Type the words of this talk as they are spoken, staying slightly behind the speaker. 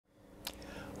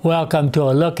Welcome to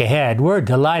a look ahead. We're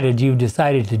delighted you've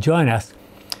decided to join us.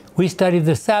 We study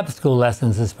the Sabbath School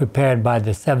lessons as prepared by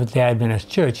the Seventh-day Adventist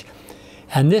Church.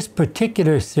 And this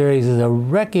particular series is a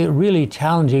really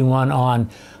challenging one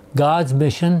on God's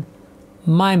mission,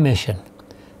 my mission.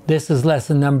 This is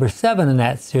lesson number 7 in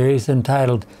that series,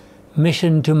 entitled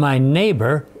Mission to My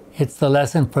Neighbor. It's the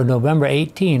lesson for November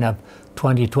 18 of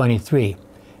 2023.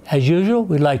 As usual,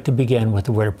 we'd like to begin with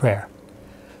a word of prayer.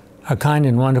 Our kind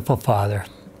and wonderful Father,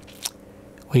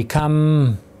 we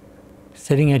come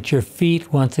sitting at your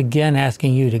feet once again,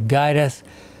 asking you to guide us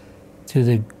to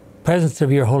the presence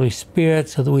of your Holy Spirit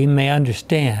so that we may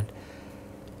understand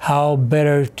how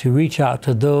better to reach out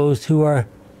to those who are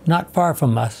not far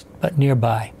from us, but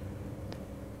nearby.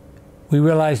 We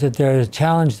realize that there is a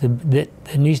challenge that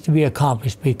needs to be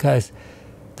accomplished because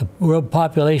the world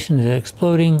population is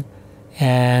exploding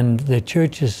and the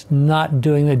church is not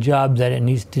doing the job that it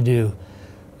needs to do.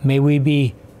 May we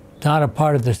be not a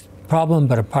part of the problem,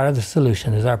 but a part of the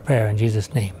solution is our prayer in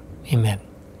Jesus' name. Amen.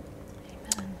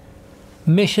 Amen.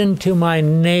 Mission to my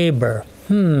neighbor.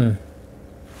 Who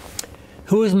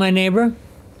is my neighbor?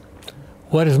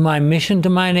 What is my mission to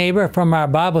my neighbor? From our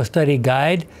Bible study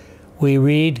guide, we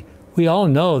read, we all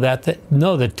know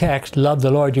know the text, love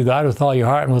the Lord your God with all your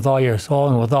heart and with all your soul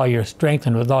and with all your strength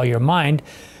and with all your mind,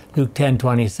 Luke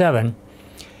 10:27.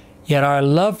 Yet our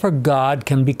love for God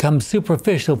can become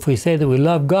superficial if we say that we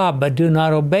love God but do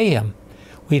not obey Him.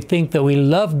 We think that we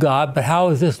love God, but how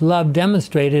is this love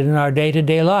demonstrated in our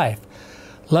day-to-day life?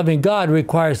 Loving God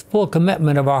requires full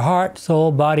commitment of our heart,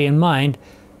 soul, body, and mind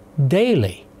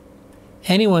daily.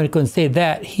 Anyone who can say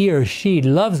that he or she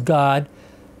loves God.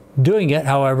 Doing it,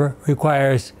 however,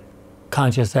 requires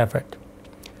conscious effort.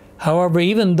 However,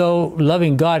 even though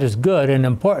loving God is good and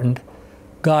important,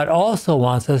 God also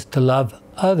wants us to love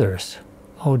others.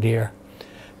 Oh dear.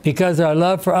 Because our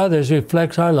love for others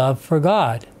reflects our love for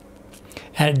God.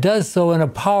 And it does so in a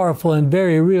powerful and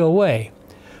very real way.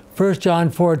 1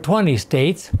 John 4:20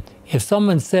 states, if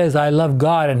someone says, I love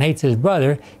God and hates his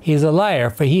brother, he is a liar.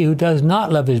 For he who does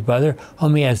not love his brother,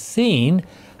 whom he has seen,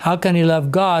 how can he love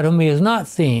God whom he has not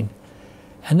seen?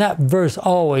 And that verse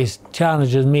always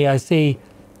challenges me.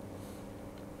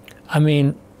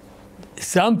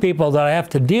 Some people that I have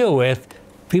to deal with,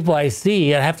 people I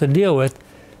see I have to deal with.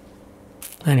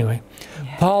 Anyway,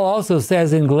 yeah. Paul also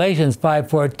says in Galatians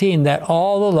 5:14 that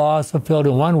all the law is fulfilled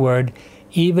in one word,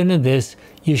 even in this,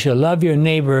 you shall love your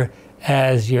neighbor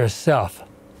as yourself.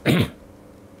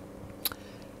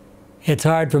 It's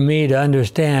hard for me to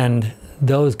understand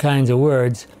those kinds of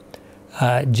words.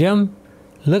 Jim,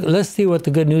 let's see what the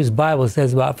Good News Bible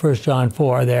says about 1 John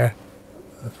 4 there.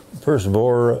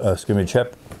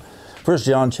 1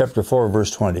 John chapter 4,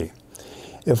 verse 20.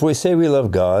 If we say we love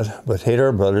God, but hate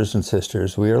our brothers and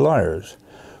sisters, we are liars.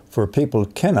 For people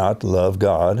cannot love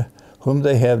God, whom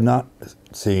they have not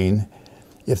seen,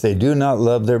 if they do not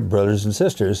love their brothers and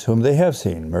sisters, whom they have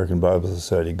seen. American Bible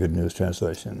Society, Good News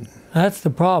Translation. That's the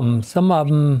problem. Some of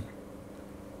them,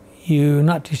 you're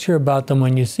not too sure about them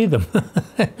when you see them,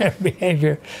 their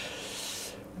behavior.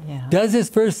 Yeah. Does this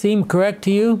verse seem correct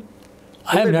to you?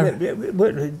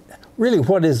 Really,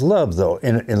 what is love, though,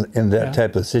 in that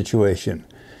type of situation?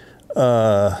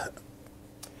 Well,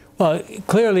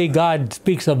 clearly God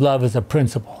speaks of love as a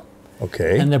principle.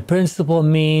 Okay. And the principle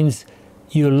means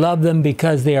you love them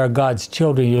because they are God's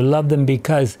children. You love them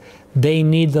because they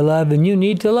need the love and you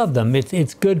need to love them.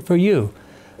 It's good for you.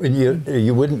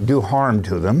 You wouldn't do harm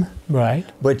to them. Right.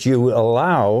 But you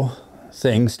allow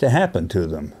things to happen to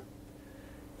them.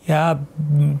 Yeah,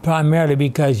 primarily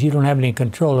because you don't have any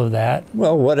control of that.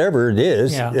 Well, whatever it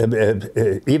is, yeah.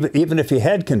 Even if you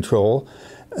had control,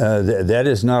 that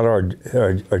is not our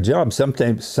job.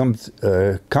 Sometimes some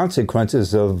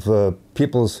consequences of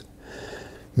people's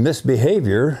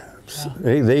misbehavior,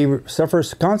 they suffer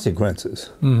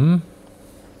consequences. Mm-hmm.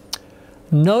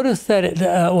 Notice that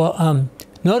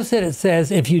it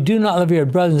says, if you do not love your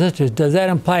brothers and sisters, does that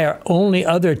imply only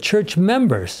other church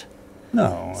members?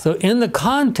 No. So in the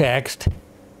context,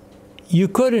 you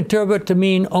could interpret to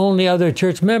mean only other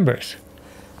church members.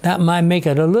 That might make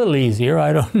it a little easier.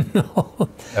 I don't know.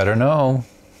 I don't know.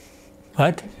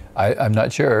 What? I'm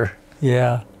not sure.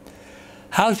 Yeah.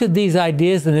 How should these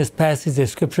ideas in this passage of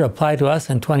Scripture apply to us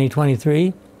in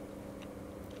 2023?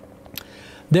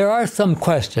 There are some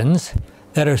questions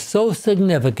that are so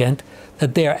significant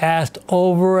that they are asked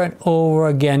over and over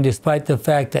again, despite the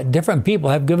fact that different people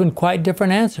have given quite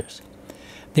different answers.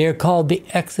 They are called the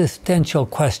existential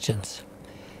questions.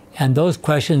 And those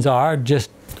questions are,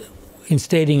 just in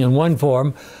stating in one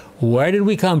form, where did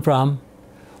we come from?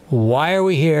 Why are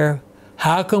we here?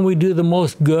 How can we do the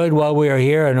most good while we are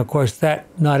here? And of course, that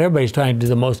not everybody's trying to do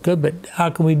the most good, but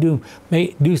how can we do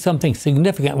something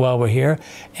significant while we're here?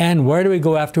 And where do we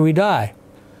go after we die?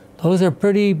 Those are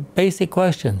pretty basic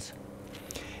questions.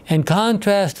 In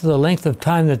contrast to the length of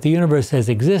time that the universe has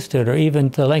existed, or even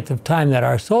the length of time that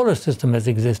our solar system has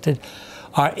existed,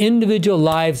 our individual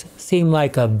lives seem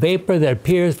like a vapor that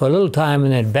appears for a little time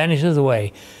and then vanishes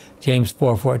away. James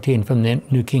 4:14 from the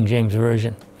New King James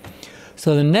Version.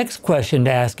 So the next question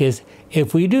to ask is,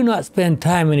 if we do not spend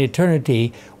time in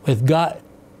eternity with God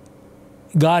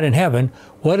in heaven,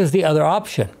 what is the other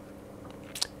option?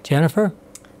 Jennifer?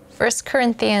 1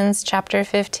 Corinthians chapter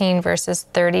 15, verses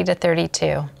 30 to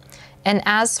 32. And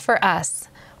as for us,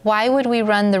 why would we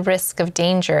run the risk of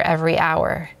danger every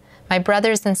hour? My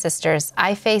brothers and sisters,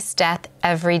 I face death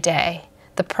every day.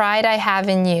 The pride I have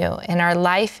in you, in our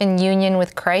life in union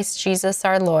with Christ Jesus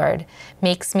our Lord,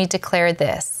 makes me declare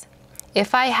this.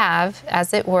 If I have,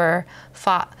 as it were,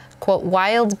 fought, quote,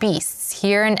 wild beasts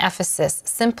here in Ephesus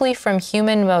simply from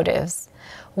human motives,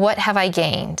 what have I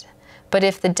gained? But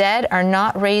if the dead are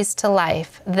not raised to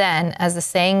life, then, as the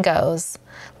saying goes,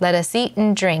 let us eat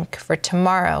and drink, for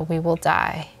tomorrow we will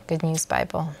die. Good News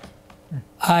Bible.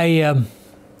 When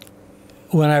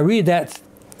I read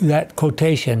that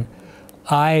quotation,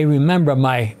 I remember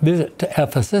my visit to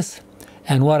Ephesus.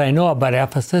 And what I know about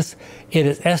Ephesus, it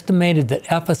is estimated that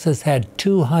Ephesus had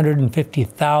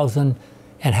 250,000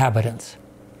 inhabitants.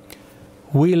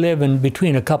 We live in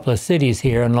between a couple of cities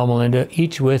here in Loma Linda,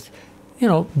 each with,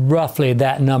 roughly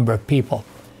that number of people.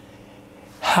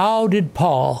 How did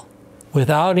Paul,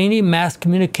 without any mass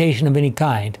communication of any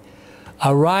kind,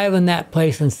 arrive in that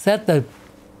place and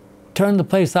turn the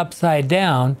place upside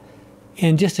down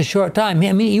in just a short time?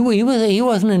 I mean, he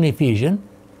wasn't an Ephesian.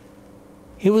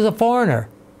 He was a foreigner.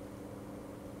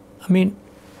 I mean,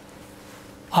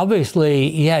 obviously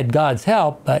he had God's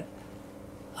help, but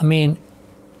I mean,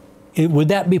 would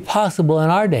that be possible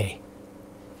in our day?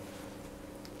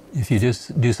 If you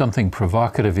just do something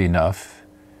provocative enough,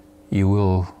 you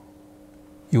will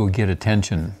get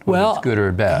attention, whether it's good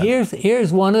or bad.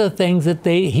 Here's one of the things that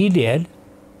he did,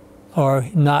 or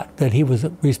not that he was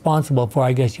responsible for,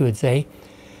 I guess you would say.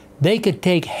 They could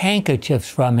take handkerchiefs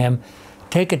from him,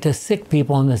 take it to sick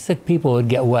people, and the sick people would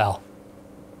get well.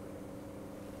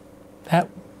 That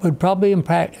would probably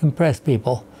impress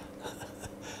people.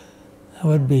 That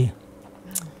would be.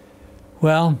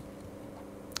 Well,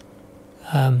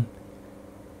 and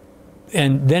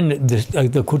then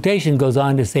the quotation goes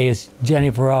on to say, as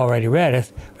Jennifer already read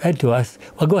to us.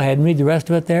 Well, go ahead and read the rest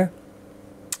of it there.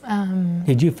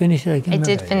 Did you finish it? I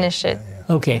did finish it.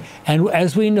 Okay, and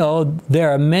as we know,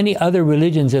 there are many other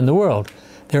religions in the world.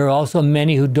 There are also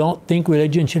many who don't think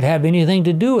religion should have anything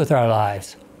to do with our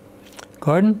lives.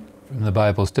 Gordon? From the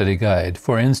Bible Study Guide.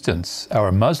 For instance,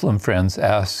 our Muslim friends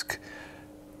ask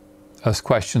us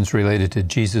questions related to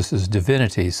Jesus'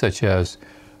 divinity, such as,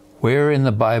 where in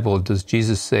the Bible does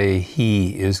Jesus say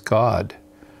he is God?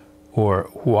 Or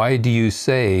why do you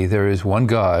say there is one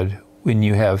God when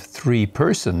you have three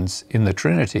persons in the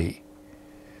Trinity?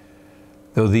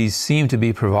 Though these seem to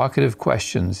be provocative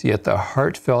questions, yet the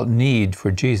heartfelt need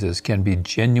for Jesus can be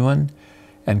genuine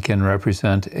and can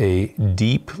represent a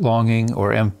deep longing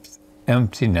or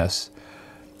emptiness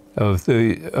of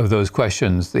those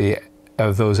questions,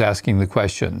 of those asking the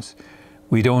questions.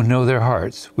 We don't know their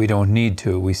hearts. We don't need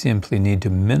to. We simply need to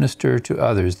minister to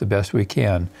others the best we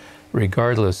can,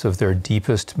 regardless of their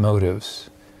deepest motives.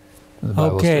 The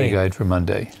Bible Study Guide for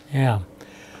Monday. Yeah.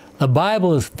 The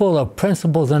Bible is full of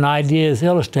principles and ideas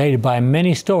illustrated by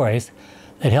many stories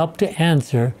that help to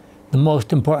answer the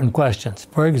most important questions.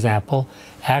 For example,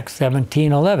 Acts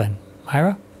 17:11.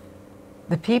 Myra?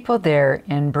 The people there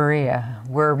in Berea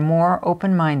were more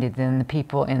open-minded than the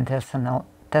people in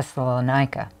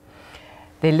Thessalonica.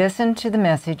 They listened to the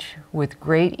message with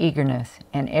great eagerness,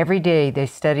 and every day they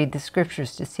studied the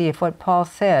scriptures to see if what Paul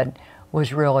said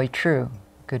was really true.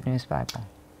 Good News Bible.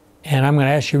 And I'm going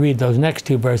to ask you to read those next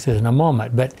two verses in a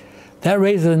moment, but that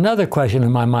raises another question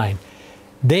in my mind.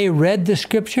 They read the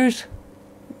scriptures?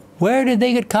 Where did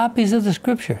they get copies of the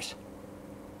scriptures?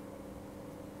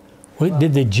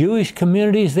 Did the Jewish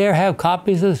communities there have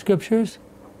copies of the scriptures?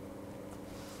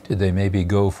 Did they maybe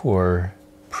go for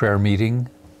prayer meeting?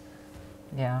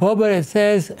 Yeah. Well, but it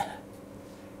says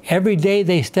every day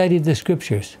they studied the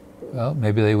scriptures. Well,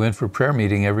 maybe they went for prayer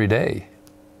meeting every day.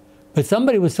 But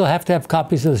somebody would still have to have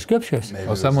copies of the scriptures.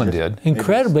 Oh, someone did.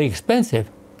 Incredibly expensive.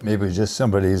 Maybe just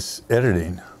somebody's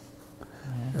editing.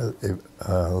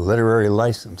 A literary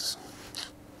license.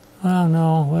 Well,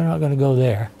 no, we're not going to go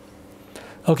there.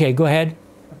 Okay, go ahead.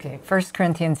 Okay, 1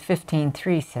 Corinthians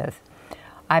 15:3 says,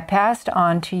 I passed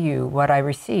on to you what I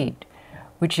received,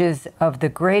 which is of the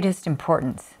greatest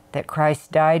importance, that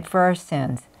Christ died for our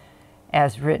sins,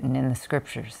 as written in the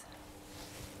Scriptures.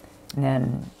 And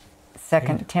then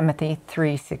 2 Timothy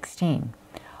 3:16.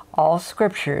 All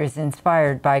Scripture is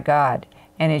inspired by God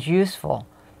and is useful.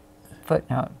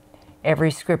 Footnote.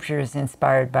 Every Scripture is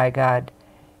inspired by God.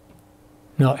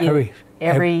 No,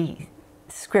 every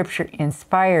Scripture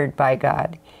inspired by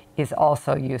God is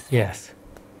also useful. Yes.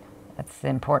 That's the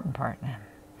important part.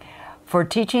 For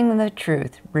teaching the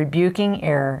truth, rebuking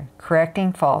error,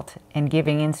 correcting fault, and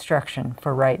giving instruction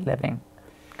for right living.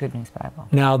 Good News Bible.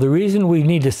 Now, the reason we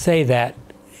need to say that,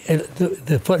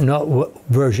 the footnote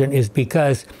version, is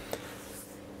because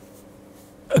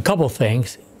a couple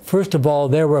things. First of all,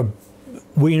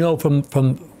 we know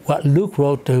from what Luke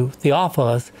wrote to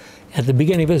Theophilus at the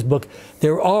beginning of his book,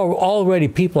 there were already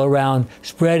people around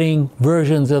spreading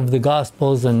versions of the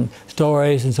Gospels and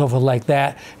stories and so forth like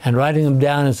that, and writing them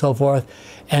down and so forth.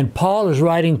 And Paul is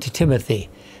writing to Timothy,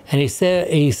 and he's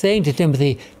saying to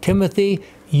Timothy, Timothy,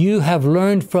 you have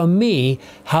learned from me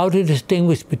how to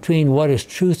distinguish between what is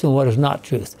truth and what is not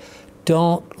truth.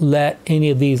 Don't let any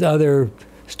of these other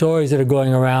stories that are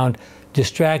going around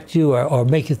distract you or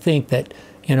make you think that,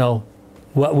 you know,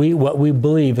 what we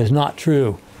believe is not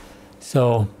true.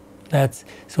 So it's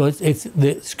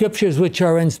the Scriptures which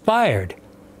are inspired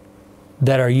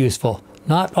that are useful,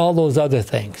 not all those other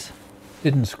things.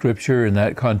 Didn't Scripture in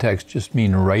that context just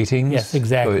mean writings? Yes,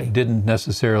 exactly. So it didn't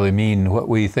necessarily mean what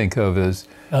we think of as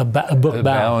a book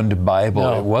bound Bible.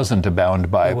 No. It wasn't a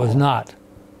bound Bible. It was not.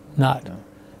 No.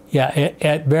 Yeah,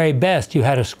 at very best, you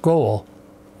had a scroll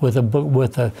with a book,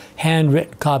 with a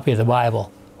handwritten copy of the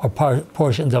Bible, or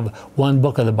portions of one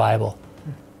book of the Bible.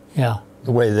 Yeah.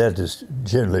 The way that is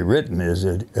generally written is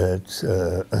it's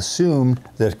assumed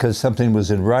that because something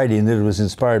was in writing that it was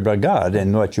inspired by God.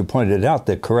 And what you pointed out,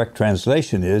 the correct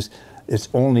translation is it's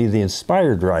only the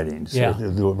inspired writings. Yeah.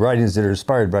 The writings that are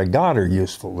inspired by God are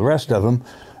useful. The rest of them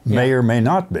may or may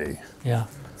not be. Yeah.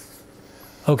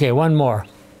 Okay, one more.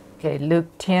 Okay, Luke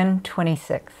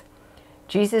 10:26.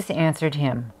 Jesus answered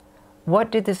him, "What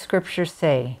do the Scriptures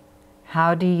say?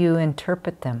 How do you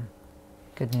interpret them?"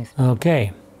 Good News.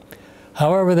 Okay.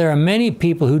 However, there are many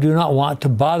people who do not want to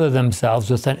bother themselves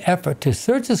with an effort to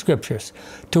search the Scriptures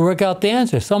to work out the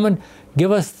answer. Someone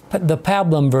give us the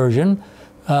Pablum version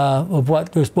of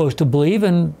what they're supposed to believe,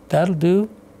 and that'll do.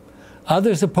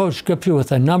 Others approach Scripture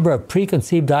with a number of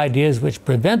preconceived ideas which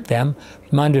prevent them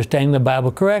from understanding the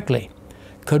Bible correctly.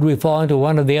 Could we fall into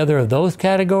one or the other of those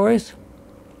categories?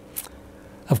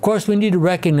 Of course, we need to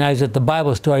recognize that the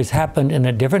Bible stories happened in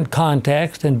a different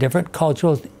context and different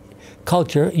culture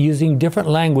using different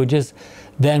languages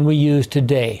than we use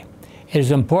today. It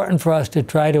is important for us to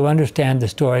try to understand the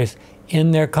stories in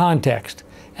their context,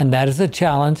 and that is a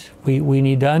challenge we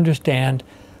need to understand,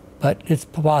 but it's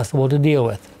possible to deal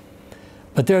with.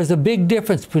 But there's a big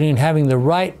difference between having the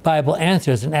right Bible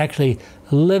answers and actually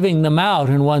living them out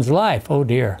in one's life. Oh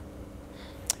dear.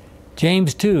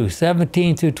 James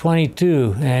 2:17 through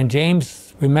 22. And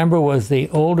James, remember, was the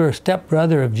older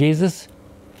stepbrother of Jesus,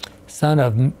 son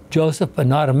of Joseph but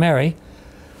not of Mary.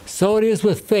 So it is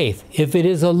with faith. If it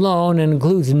is alone and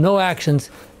includes no actions,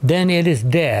 then it is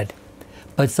dead.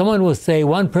 But someone will say,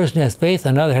 one person has faith,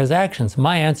 another has actions.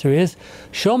 My answer is,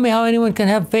 show me how anyone can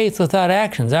have faith without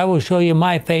actions. I will show you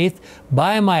my faith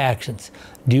by my actions.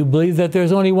 Do you believe that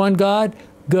there's only one God?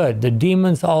 Good. The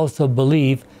demons also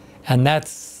believe, and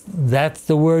that's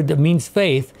the word that means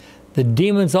faith. The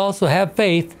demons also have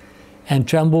faith and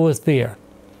tremble with fear.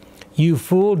 You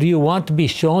fool, do you want to be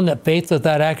shown that faith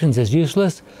without actions is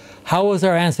useless? How was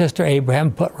our ancestor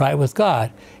Abraham put right with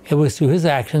God? It was through his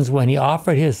actions when he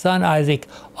offered his son Isaac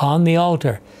on the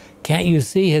altar. Can't you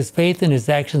see his faith and his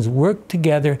actions worked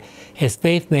together? His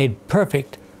faith was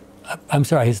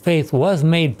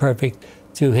made perfect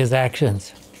through his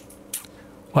actions.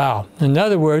 Wow. In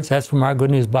other words, that's from our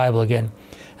Good News Bible again.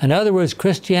 In other words,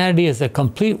 Christianity is a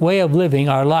complete way of living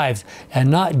our lives and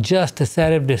not just a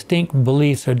set of distinct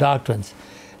beliefs or doctrines.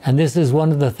 And this is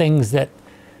one of the things that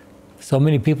so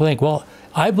many people think, well,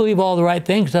 I believe all the right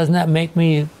things. Doesn't that make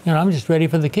me, I'm just ready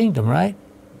for the kingdom, right?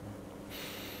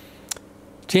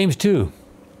 James 2.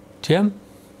 Jim?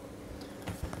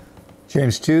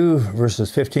 James 2, verses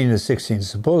 15 to 16.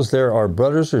 Suppose there are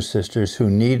brothers or sisters who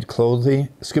need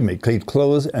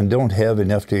clothes and don't have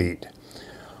enough to eat.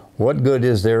 What good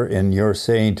is there in your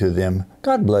saying to them,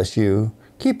 God bless you,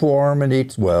 keep warm and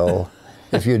eat well,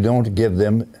 if you don't give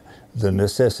them the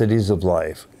necessities of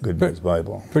life? Good News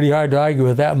Bible. Pretty hard to argue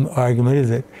with that argument,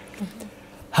 is it?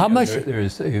 How much?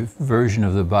 There's a version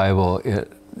of the Bible,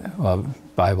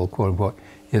 Bible, quote unquote,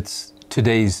 it's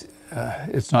today's,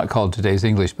 it's not called Today's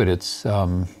English, but it's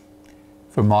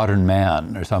for Modern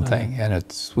Man or something, and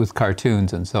it's with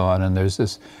cartoons and so on, and there's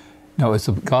this, no, it's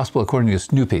the Gospel According to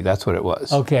Snoopy, that's what it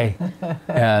was. Okay.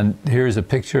 And here's a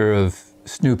picture of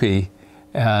Snoopy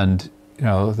and, you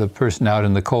know, the person out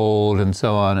in the cold and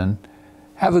so on, and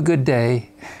have a good day.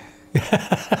 You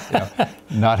know,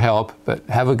 not help, but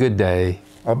have a good day.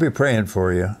 I'll be praying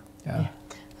for you. Yeah.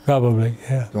 Probably,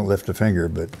 yeah. Don't lift a finger,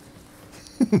 but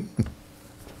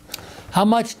How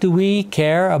much do we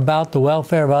care about the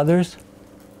welfare of others?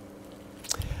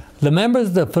 The members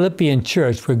of the Philippian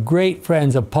church were great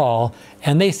friends of Paul,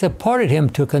 and they supported him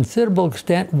to a considerable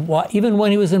extent, even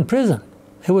when he was in prison.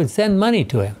 They would send money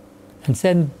to him and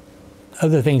send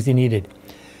other things he needed.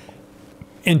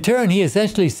 In turn, he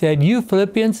essentially said, you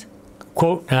Philippians,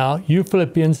 quote now, you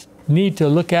Philippians need to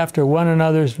look after one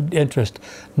another's interest,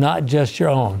 not just your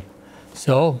own.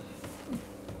 So,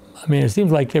 I mean, it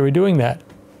seems like they were doing that.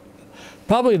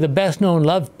 Probably the best known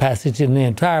love passage in the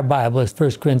entire Bible is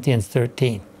 1 Corinthians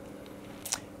 13.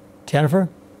 Jennifer?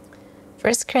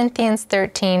 1 Corinthians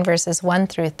 13, verses 1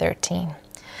 through 13.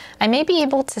 I may be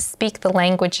able to speak the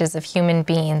languages of human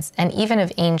beings and even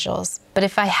of angels, but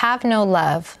if I have no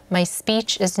love, my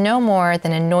speech is no more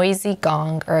than a noisy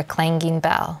gong or a clanging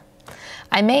bell.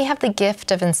 I may have the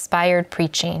gift of inspired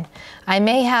preaching. I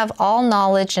may have all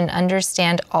knowledge and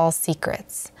understand all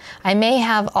secrets. I may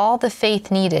have all the faith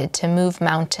needed to move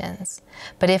mountains.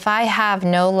 But if I have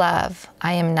no love,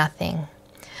 I am nothing.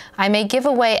 I may give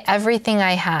away everything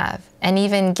I have and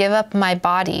even give up my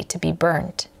body to be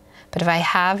burnt. But if I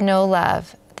have no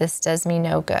love, this does me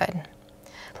no good.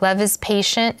 Love is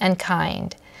patient and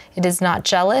kind. It is not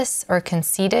jealous or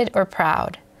conceited or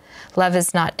proud. Love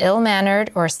is not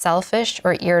ill-mannered or selfish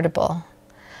or irritable.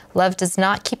 Love does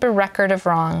not keep a record of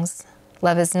wrongs.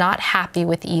 Love is not happy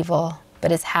with evil,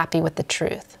 but is happy with the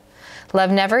truth. Love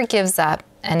never gives up,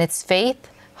 and its faith,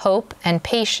 hope, and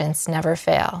patience never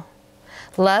fail.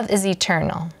 Love is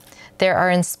eternal. There are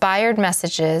inspired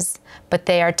messages, but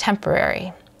they are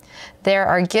temporary. There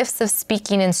are gifts of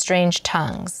speaking in strange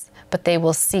tongues, but they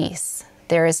will cease.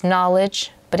 There is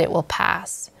knowledge, but it will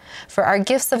pass. For our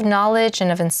gifts of knowledge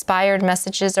and of inspired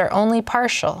messages are only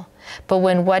partial, but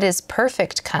when what is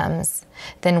perfect comes,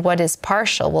 then what is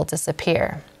partial will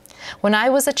disappear. When I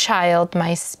was a child,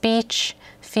 my speech,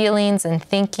 feelings, and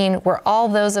thinking were all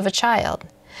those of a child.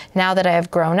 Now that I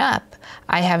have grown up,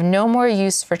 I have no more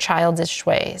use for childish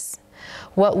ways.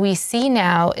 What we see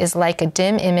now is like a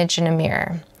dim image in a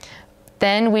mirror.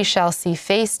 Then we shall see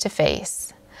face to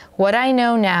face. What I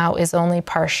know now is only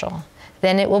partial.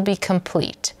 Then it will be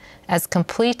complete as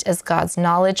God's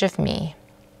knowledge of me.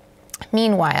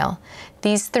 Meanwhile,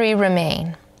 these three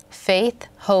remain: faith,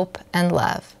 hope, and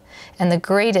love. And the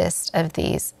greatest of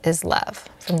these is love,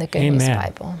 from the Good News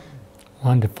Bible.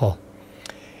 Wonderful.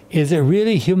 Is it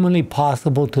really humanly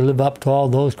possible to live up to all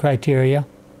those criteria?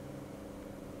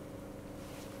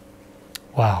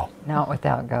 Wow. Not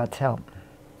without God's help.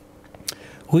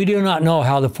 We do not know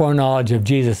how the foreknowledge of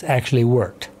Jesus actually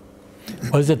worked.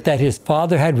 Was it that his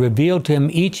Father had revealed to him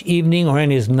each evening or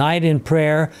in his night in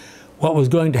prayer what was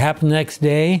going to happen the next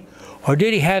day? Or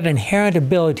did he have inherent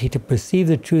ability to perceive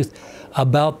the truth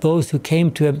about those who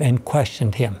came to him and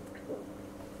questioned him?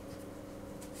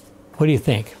 What do you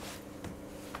think?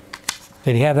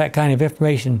 Did he have that kind of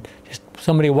information? Just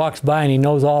somebody walks by and he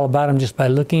knows all about them just by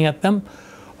looking at them?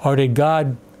 Or did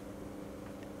God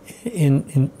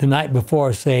in the night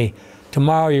before say,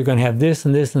 tomorrow you're going to have this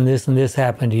and this and this and this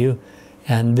happen to you,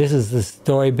 and this is the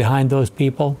story behind those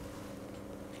people?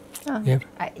 Yeah.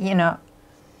 You know,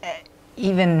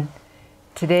 even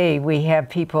today we have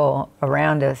people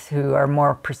around us who are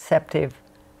more perceptive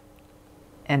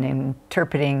and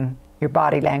interpreting your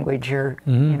body language, you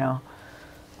know,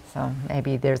 so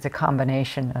maybe there's a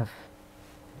combination of...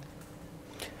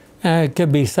 It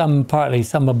could be partly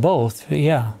some of both,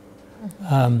 yeah.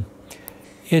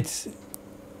 It's,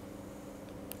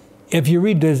 if you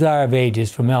read Desire of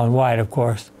Ages from Ellen White, of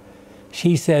course,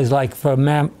 she says, like,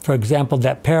 for example,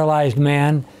 that paralyzed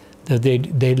man that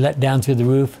they let down through the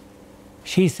roof,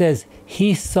 she says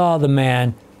he saw the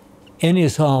man in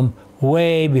his home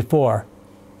way before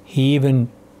he even,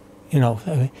 you know,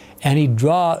 and he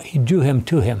drew him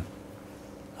to him.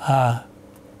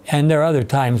 And there are other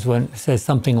times when it says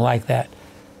something like that.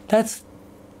 That's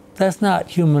not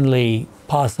humanly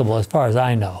possible as far as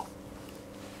I know.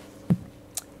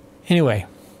 Anyway.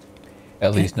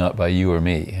 At least not by you or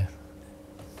me.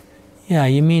 Yeah,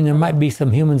 you mean there might be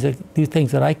some humans that do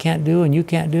things that I can't do and you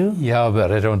can't do? Yeah,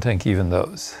 but I don't think even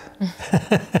those.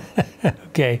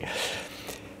 Okay.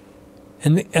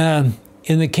 And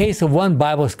In the case of one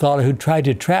Bible scholar who tried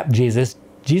to trap Jesus,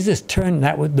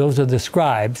 those are the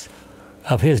scribes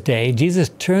of his day, Jesus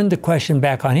turned the question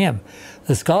back on him.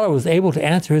 The scholar was able to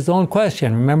answer his own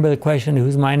question. Remember the question,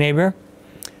 who's my neighbor?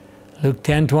 Luke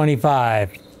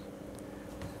 10:25.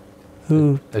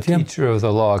 A teacher of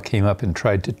the law came up and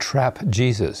tried to trap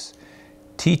Jesus.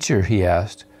 Teacher, he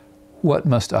asked, what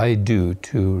must I do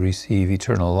to receive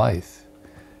eternal life?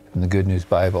 From the Good News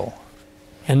Bible.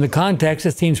 In the context,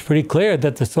 it seems pretty clear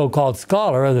that the so-called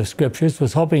scholar of the Scriptures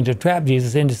was hoping to trap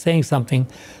Jesus into saying something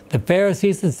the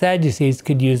Pharisees and Sadducees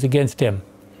could use against him.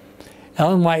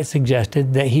 Ellen White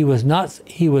suggested that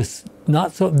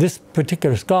this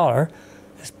particular scholar,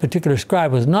 this particular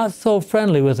scribe, was not so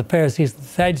friendly with the Pharisees and the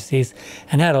Sadducees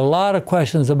and had a lot of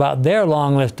questions about their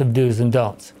long list of do's and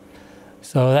don'ts.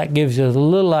 So that gives you a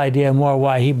little idea more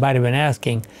why he might have been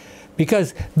asking.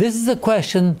 Because this is a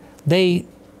question they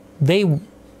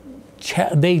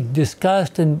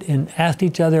discussed and asked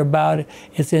each other about it.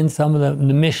 It's in some of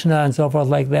the Mishnah and so forth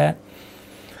like that.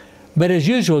 But as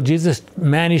usual, Jesus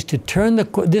managed to turn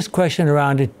this question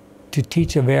around to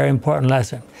teach a very important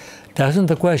lesson. Doesn't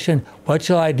the question, what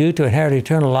shall I do to inherit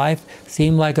eternal life,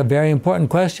 seem like a very important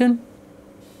question?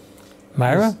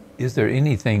 Myra? Is there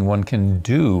anything one can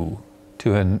do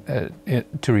to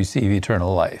receive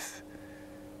eternal life?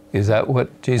 Is that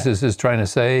what Jesus is trying to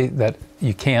say, that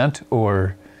you can't,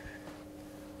 or?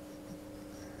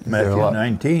 Matthew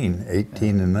 19,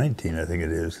 18 and 19, I think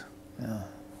it is. Yeah.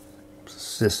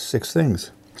 Six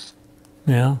things.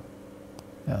 Yeah.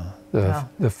 Yeah.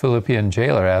 The Philippian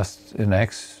jailer asked in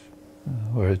Acts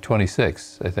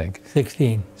 26, I think.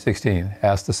 16,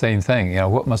 asked the same thing.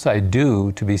 What must I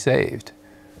do to be saved?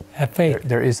 Have faith.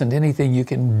 There isn't anything you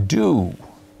can do.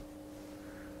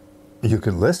 You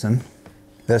can listen.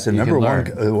 That's the number one.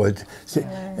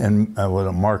 And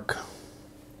Mark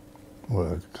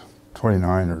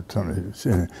 29 or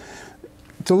something.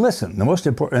 To listen. The most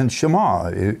important, and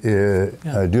Shema,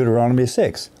 Deuteronomy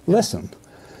 6. Listen.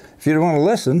 If you don't want to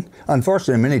listen,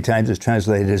 unfortunately, many times it's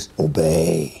translated as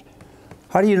obey.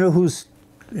 How do you know who's,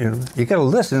 you got to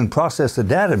listen and process the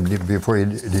data before you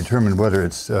determine whether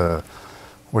it's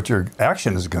what your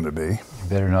action is going to be. You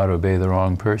better not obey the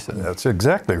wrong person. That's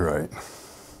exactly right.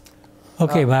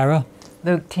 Okay, Myra.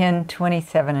 Luke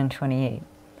 10:27 and 28,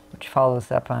 which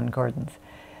follows up on Gordon's.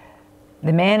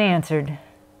 The man answered,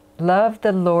 love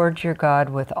the Lord your God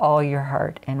with all your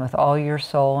heart, and with all your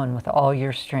soul, and with all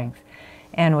your strength,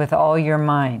 and with all your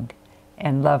mind,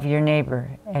 and love your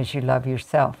neighbor as you love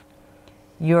yourself.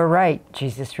 You are right,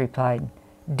 Jesus replied.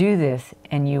 Do this,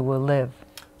 and you will live.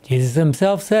 Jesus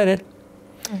himself said it.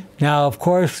 Now, of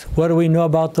course, what do we know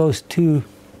about those two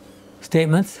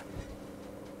statements?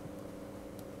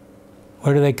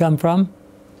 Where do they come from?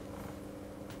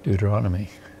 Deuteronomy.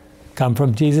 Come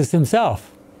from Jesus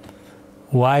himself.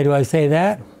 Why do I say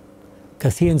that?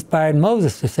 Because he inspired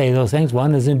Moses to say those things.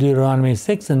 One is in Deuteronomy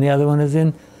 6 and the other one is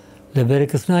in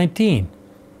Leviticus 19,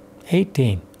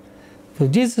 18. So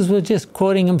Jesus was just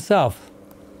quoting himself.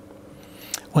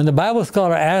 When the Bible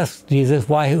scholar asked Jesus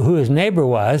who his neighbor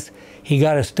was, he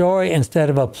got a story instead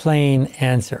of a plain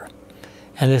answer.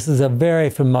 And this is a very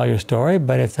familiar story,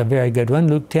 but it's a very good one.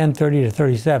 Luke 10:30 to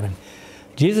 37.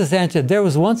 Jesus answered, there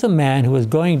was once a man who was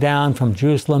going down from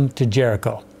Jerusalem to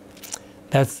Jericho.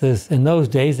 That's this, in those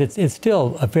days, it's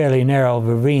still a fairly narrow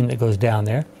ravine that goes down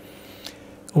there,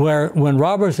 where when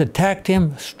robbers attacked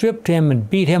him, stripped him, and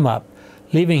beat him up,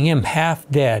 leaving him half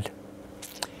dead.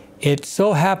 It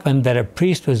so happened that a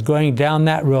priest was going down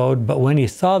that road, but when he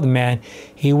saw the man,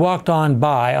 he walked on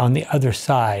by on the other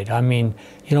side. I mean,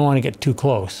 you don't want to get too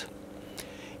close.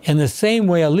 In the same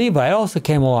way, a Levite also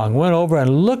came along, went over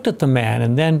and looked at the man,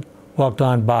 and then walked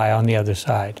on by on the other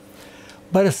side.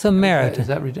 But a Samaritan... Is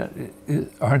that redundant?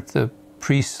 Aren't the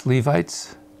priests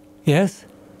Levites? Yes.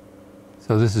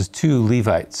 So this is two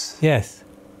Levites. Yes.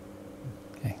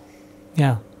 Okay.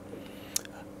 Yeah.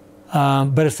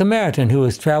 But a Samaritan who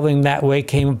was traveling that way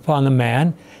came upon the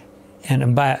man,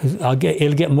 and it'll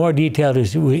get more detailed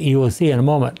as you will see in a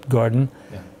moment, Gordon.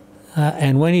 Yeah.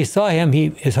 And when he saw him,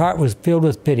 his heart was filled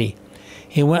with pity.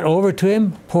 He went over to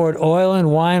him, poured oil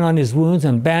and wine on his wounds,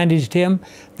 and bandaged him.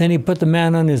 Then he put the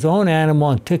man on his own animal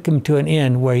and took him to an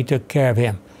inn where he took care of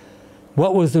him.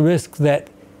 What was the risk that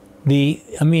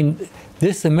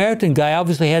this Samaritan guy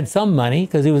obviously had some money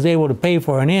because he was able to pay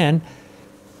for an inn.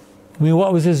 I mean,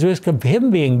 what was his risk of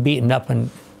him being beaten up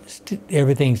and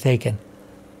everything's taken?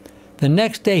 The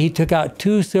next day he took out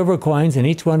 2 silver coins, and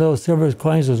each one of those silver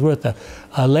coins was worth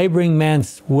a laboring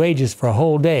man's wages for a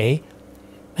whole day,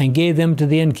 and gave them to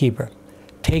the innkeeper.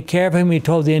 Take care of him, he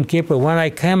told the innkeeper. When I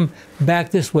come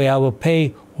back this way, I will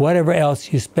pay whatever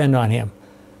else you spend on him.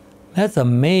 That's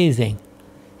amazing.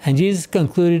 And Jesus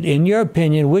concluded, in your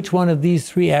opinion, which one of these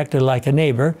three acted like a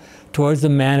neighbor towards the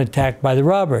man attacked by the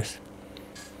robbers?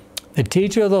 The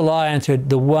teacher of the law answered,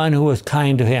 the one who was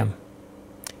kind to him.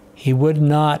 He would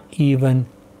not even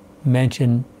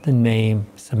mention the name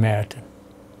Samaritan.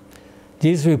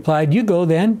 Jesus replied, you go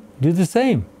then, do the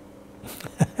same.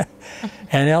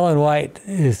 And Ellen White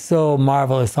is so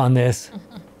marvelous on this.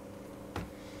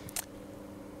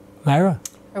 Myra?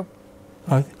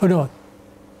 Oh no,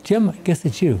 Jim, I guess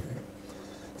it's you.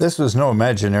 This was no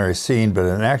imaginary scene, but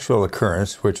an actual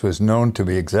occurrence which was known to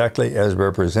be exactly as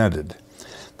represented.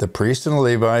 The priest and the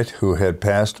Levite who had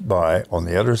passed by on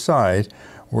the other side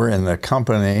were in the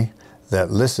company that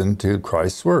listened to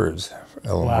Christ's words.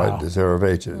 Ellen White, Desire of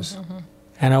Ages.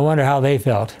 And I wonder how they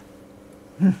felt.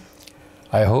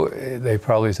 I hope they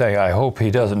probably say, I hope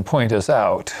he doesn't point us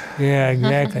out. Yeah,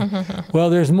 exactly. Well,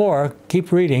 there's more.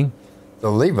 Keep reading. The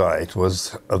Levite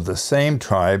was of the same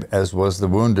tribe as was the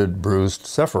wounded, bruised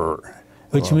sufferer.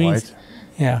 Which Ellen means, White.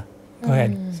 yeah, go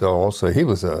ahead. So also he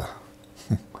was a...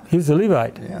 He was a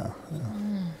Levite. Yeah.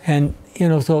 And, you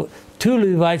know, so two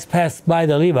Levites pass by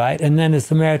the Levite, and then the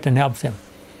Samaritan helps him.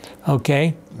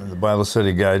 Okay? The Bible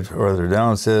study guide further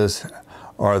down says,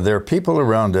 are there people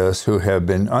around us who have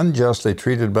been unjustly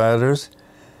treated by others?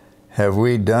 Have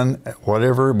we done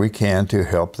whatever we can to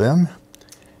help them?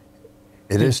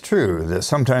 It is true that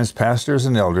sometimes pastors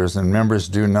and elders and members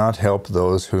do not help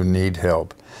those who need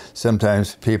help.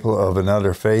 Sometimes people of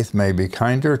another faith may be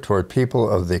kinder toward people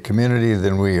of the community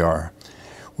than we are.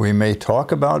 We may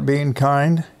talk about being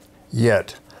kind,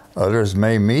 yet others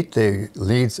may meet the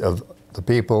needs of the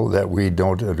people that we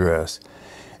don't address.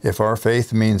 If our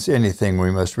faith means anything, we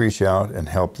must reach out and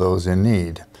help those in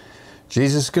need.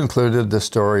 Jesus concluded the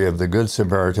story of the Good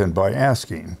Samaritan by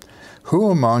asking, who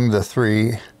among the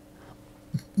three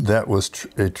that was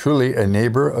truly a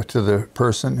neighbor to the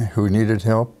person who needed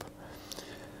help?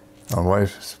 My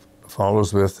wife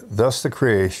follows with, thus the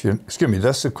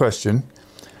question,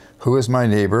 who is my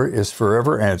neighbor, is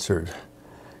forever answered.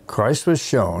 Christ was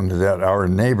shown that our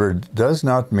neighbor does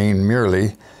not mean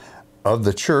merely of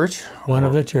the church. One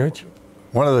of the church.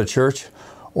 One of the church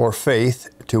or faith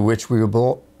to which we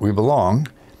belong.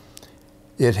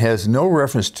 It has no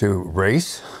reference to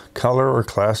race, color, or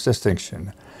class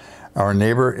distinction. Our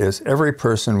neighbor is every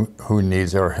person who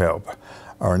needs our help.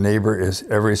 Our neighbor is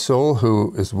every soul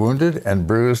who is wounded and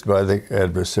bruised by the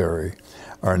adversary.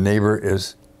 Our neighbor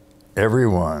is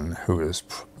everyone who is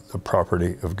the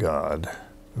property of God,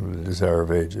 the Desire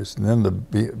of Ages. And then the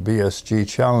BSG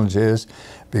challenge is,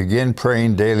 begin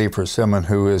praying daily for someone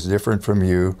who is different from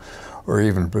you, or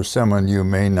even for someone you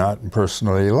may not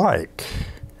personally like.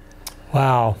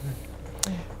 Wow.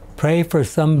 Pray for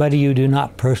somebody you do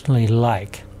not personally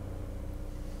like.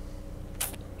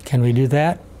 Can we do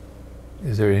that?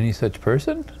 Is there any such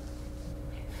person?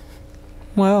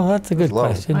 Well, that's a good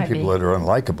question. There's people that are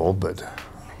unlikable, but...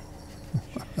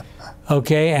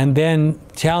 Okay, and then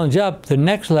challenge up the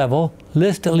next level.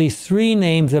 List at least 3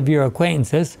 names of your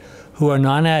acquaintances who are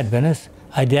non-Adventists.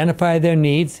 Identify their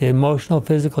needs, emotional,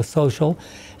 physical, social,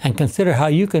 and consider how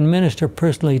you can minister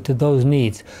personally to those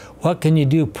needs. What can you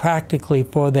do practically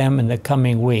for them in the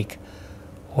coming week?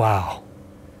 Wow.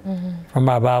 From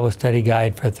our Bible study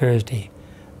guide for Thursday.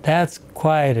 That's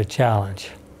quite a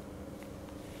challenge.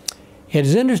 It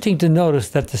is interesting to notice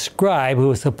that the scribe, who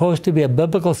was supposed to be a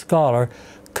biblical scholar,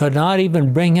 could not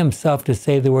even bring himself to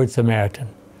say the word Samaritan.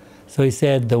 So he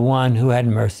said, the one who had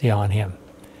mercy on him.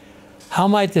 How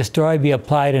might this story be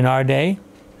applied in our day?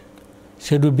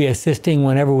 Should we be assisting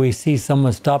whenever we see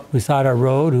someone stopped beside our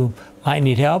road who might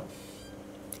need help?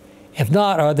 If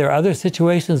not, are there other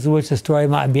situations in which the story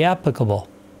might be applicable?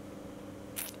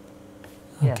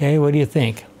 Yes. Okay, what do you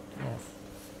think? Yes.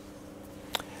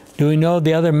 Do we know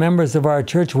the other members of our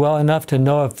church well enough to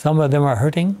know if some of them are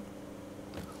hurting,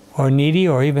 or needy,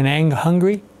 or even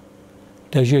hungry?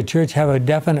 Does your church have a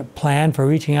definite plan for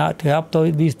reaching out to help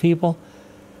these people?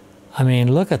 I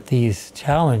mean, look at these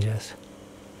challenges.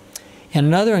 In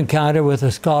another encounter with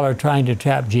a scholar trying to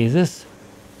trap Jesus,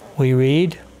 we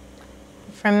read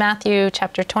from Matthew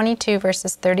chapter 22,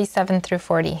 verses 37 through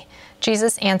 40.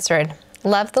 Jesus answered,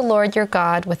 love the Lord your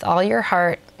God with all your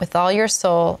heart, with all your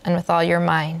soul, and with all your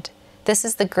mind. This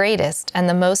is the greatest and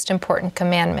the most important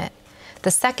commandment. The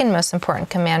second most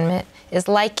important commandment is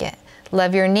like it.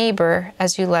 Love your neighbor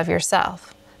as you love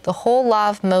yourself. The whole law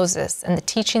of Moses and the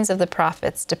teachings of the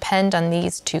prophets depend on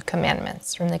these 2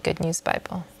 commandments, from the Good News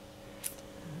Bible.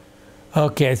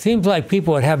 Okay, it seems like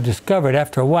people would have discovered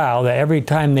after a while that every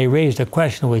time they raised a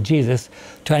question with Jesus,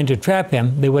 trying to trap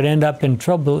him, they would end up in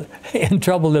trouble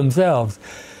themselves.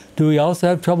 Do we also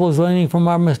have troubles learning from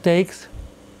our mistakes?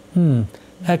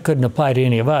 That couldn't apply to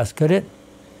any of us, could it?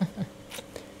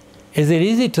 Is it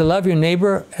easy to love your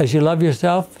neighbor as you love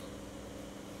yourself?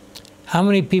 How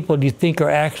many people do you think are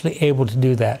actually able to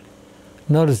do that?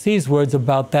 Notice these words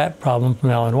about that problem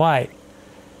from Ellen White.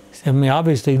 I mean,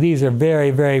 obviously these are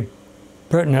very, very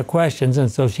pertinent questions, and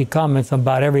so she comments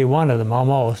about every one of them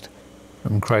almost.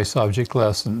 From Christ's Object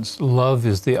Lessons, love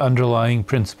is the underlying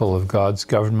principle of God's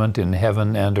government in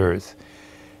heaven and earth,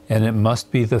 and it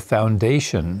must be the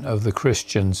foundation of the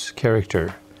Christian's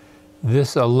character.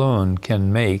 This alone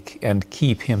can make and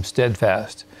keep him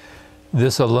steadfast.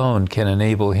 This alone can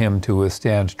enable him to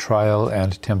withstand trial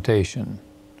and temptation.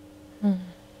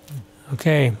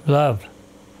 Okay, love.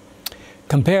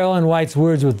 Compare Ellen White's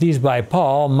words with these by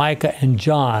Paul, Micah, and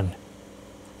John.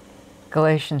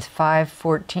 Galatians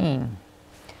 5:14.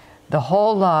 The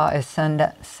whole law is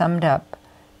summed up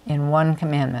in one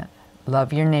commandment: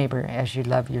 love your neighbor as you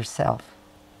love yourself.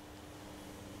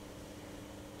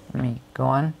 Let me go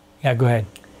on. Yeah, go ahead.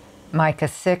 Micah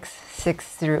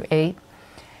 6:6-8.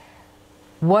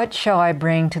 What shall I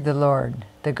bring to the Lord,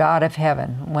 the God of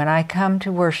heaven, when I come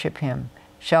to worship him?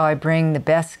 Shall I bring the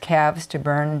best calves to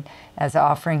burn as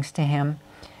offerings to him?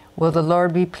 Will the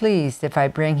Lord be pleased if I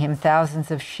bring him thousands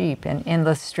of sheep and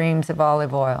endless streams of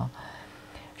olive oil?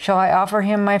 Shall I offer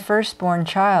him my firstborn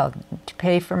child to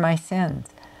pay for my sins?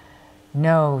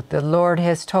 No, the Lord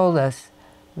has told us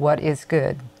what is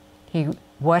good.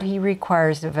 What he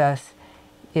requires of us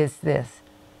is this: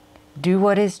 do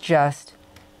what is just,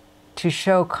 to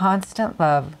show constant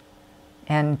love,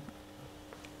 and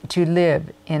to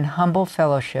live in humble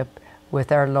fellowship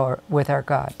with our Lord, with our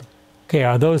God. Okay,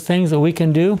 are those things that we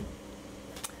can do?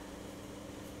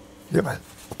 Yeah,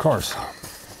 of course.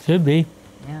 Should be.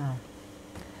 Yeah.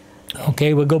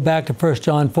 Okay, we'll go back to 1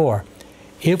 John 4.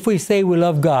 If we say we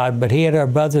love God, but hate our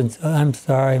brothers, I'm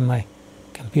sorry, my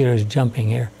computer is jumping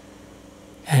here,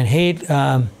 and hate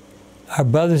our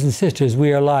brothers and sisters,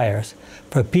 we are liars.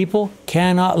 For people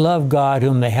cannot love God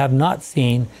whom they have not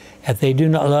seen, if they do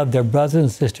not love their brothers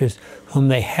and sisters whom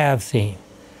they have seen.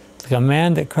 The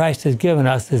command that Christ has given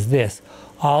us is this: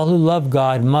 all who love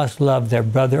God must love their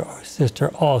brother or sister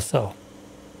also.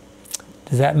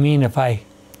 Does that mean if I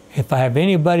have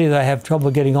anybody that I have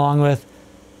trouble getting along with,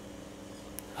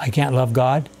 I can't love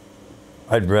God?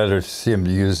 I'd rather see him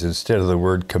use, instead of the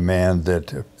word command,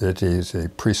 that is a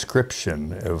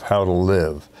prescription of how to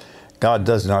live. God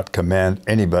does not command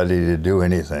anybody to do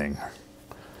anything.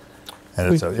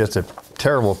 And it's a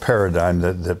terrible paradigm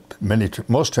that many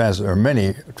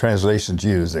translations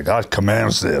use, that God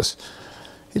commands this.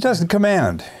 He doesn't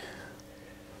command.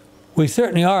 We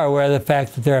certainly are aware of the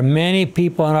fact that there are many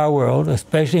people in our world,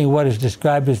 especially in what is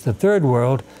described as the third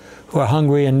world, who are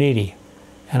hungry and needy.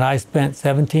 And I spent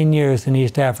 17 years in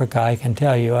East Africa. I can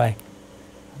tell you,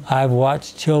 I've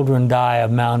watched children die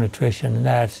of malnutrition, and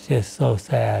that's just so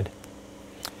sad.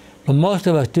 But most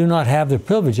of us do not have the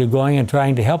privilege of going and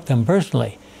trying to help them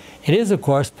personally. It is, of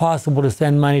course, possible to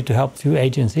send money to help through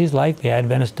agencies like the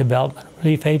Adventist Development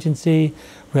Relief Agency,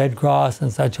 Red Cross,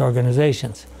 and such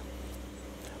organizations.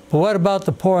 But what about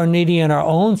the poor and needy in our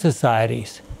own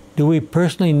societies? Do we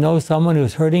personally know someone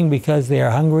who's hurting because they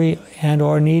are hungry and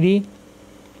or needy?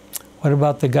 What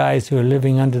about the guys who are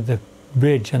living under the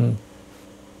bridge and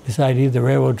beside either the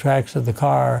railroad tracks or the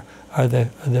car or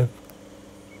the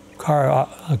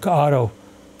auto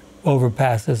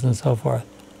overpasses and so forth?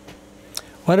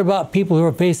 What about people who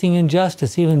are facing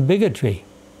injustice, even bigotry?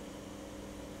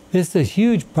 This is a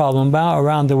huge problem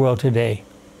around the world today.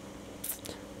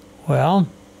 Well,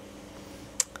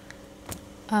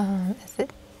 is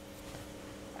it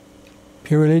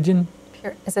pure religion?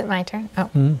 Is it my turn?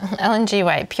 Oh, Ellen G.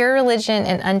 White. Pure religion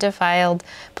and undefiled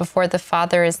before the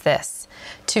Father is this: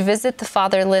 to visit the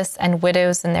fatherless and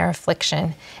widows in their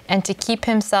affliction, and to keep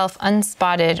himself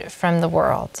unspotted from the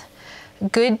world.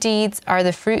 Good deeds are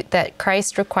the fruit that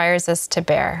Christ requires us to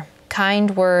bear.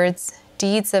 Kind words,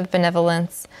 deeds of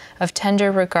benevolence, of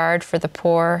tender regard for the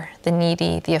poor, the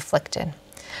needy, the afflicted.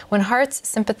 When hearts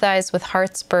sympathize with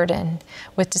heart's burden,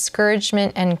 with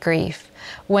discouragement and grief,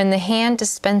 when the hand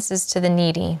dispenses to the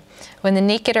needy, when the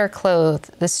naked are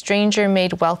clothed, the stranger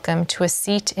made welcome to a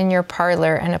seat in your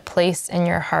parlor and a place in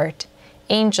your heart,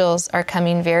 angels are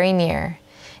coming very near,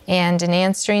 and an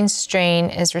answering strain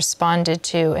is responded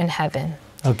to in heaven.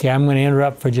 Okay, I'm going to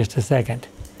interrupt for just a second.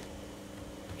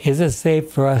 Is it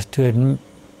safe for us to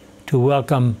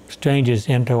welcome strangers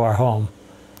into our home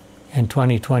in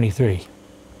 2023?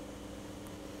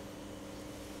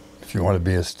 if you want to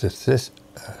be a statistic,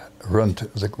 run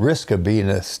the risk of being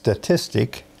a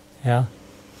statistic. Yeah.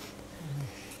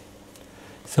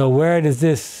 So where does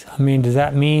this, I mean, does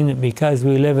that mean that because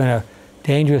we live in a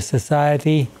dangerous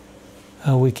society,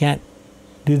 we can't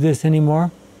do this anymore?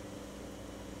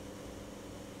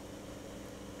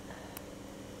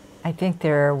 I think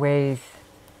there are ways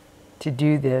to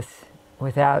do this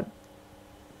without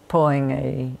pulling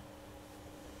a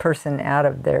person out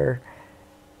of their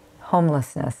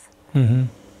homelessness. Mm-hmm.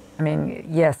 I mean,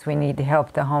 yes, we need to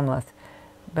help the homeless,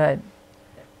 but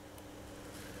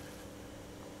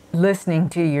listening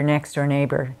to your next door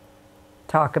neighbor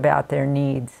talk about their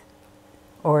needs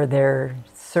or their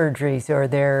surgeries or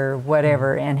their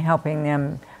whatever, and helping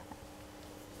them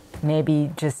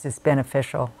maybe just as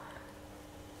beneficial.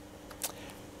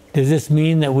 Does this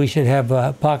mean that we should have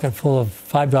a pocket full of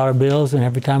 $5 bills, and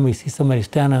every time we see somebody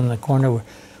standing in the corner,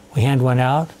 we hand one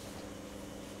out?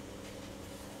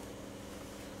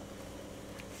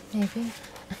 Maybe.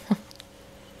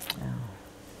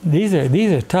 These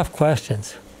are tough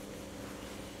questions.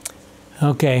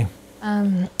 Okay.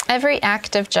 Every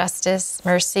act of justice,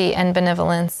 mercy, and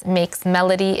benevolence makes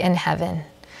melody in heaven.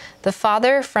 The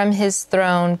Father from his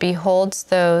throne beholds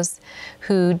those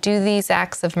who do these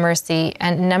acts of mercy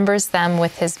and numbers them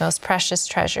with his most precious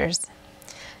treasures.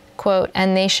 Quote,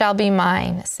 "And they shall be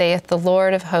mine, saith the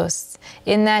Lord of hosts,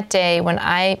 in that day when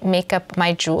I make up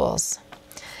my jewels."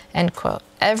 End quote.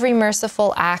 Every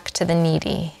merciful act to the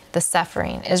needy, the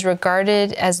suffering, is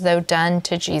regarded as though done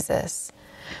to Jesus.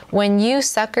 When you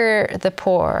succor the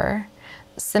poor,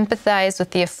 sympathize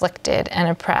with the afflicted and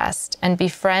oppressed, and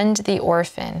befriend the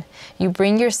orphan, you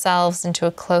bring yourselves into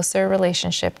a closer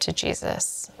relationship to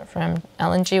Jesus. From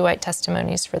Ellen G. White,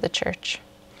 Testimonies for the Church.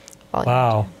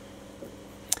 Wow.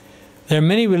 There are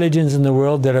many religions in the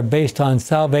world that are based on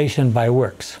salvation by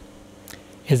works.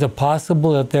 Is it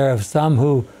possible that there are some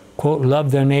who, quote,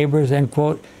 love their neighbors, end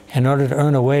quote, in order to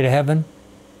earn a way to heaven?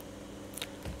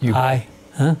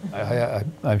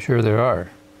 I'm sure there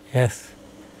are. Yes.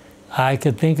 I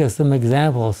could think of some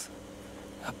examples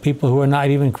of people who are not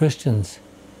even Christians,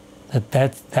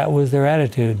 that was their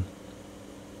attitude.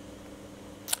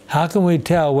 How can we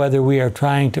tell whether we are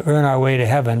trying to earn our way to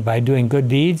heaven by doing good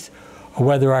deeds, or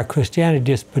whether our Christianity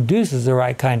just produces the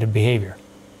right kind of behavior?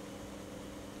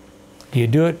 Do you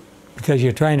do it because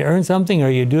you're trying to earn something, or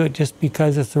you do it just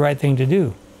because it's the right thing to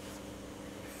do?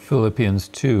 Philippians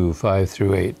 2, 5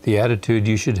 through 8. The attitude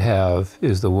you should have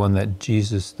is the one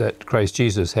that Christ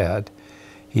Jesus had.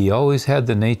 He always had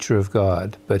the nature of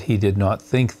God, but he did not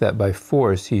think that by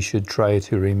force he should try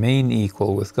to remain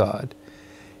equal with God.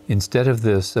 Instead of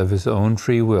this, of his own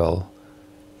free will,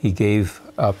 he gave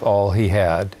up all he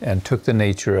had and took the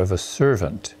nature of a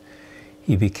servant.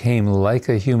 He became like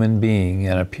a human being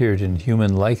and appeared in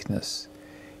human likeness.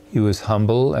 He was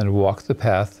humble and walked the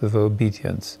path of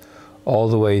obedience, all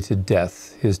the way to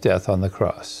death, his death on the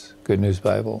cross. Good News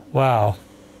Bible. Wow.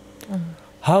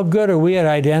 How good are we at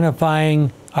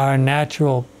identifying our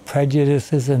natural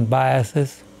prejudices and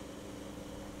biases?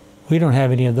 We don't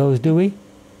have any of those, do we?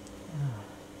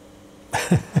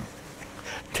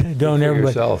 Don't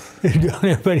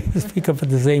everybody speak up at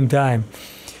the same time.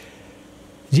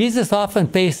 Jesus often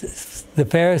faced the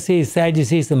Pharisees,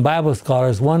 Sadducees, and Bible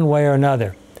scholars one way or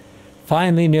another.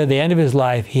 Finally, near the end of his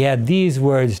life, he had these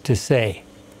words to say.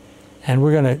 And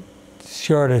we're going to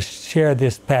share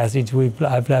this passage.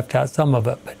 I've left out some of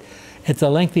it, but it's a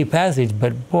lengthy passage,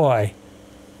 but boy,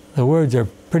 the words are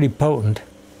pretty potent.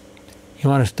 You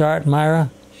want to start, Myra?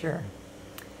 Sure.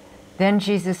 Then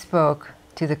Jesus spoke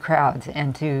to the crowds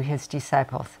and to his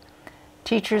disciples.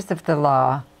 Teachers of the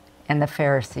law and the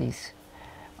Pharisees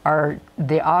are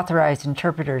the authorized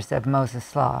interpreters of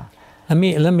Moses' law. Let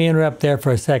me interrupt there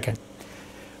for a second.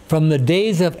 From the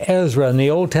days of Ezra in the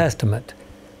Old Testament,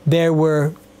 there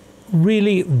were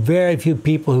really very few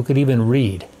people who could even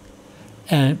read,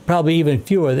 and probably even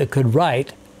fewer that could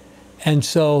write. And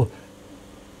so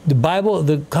the Bible,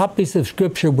 the copies of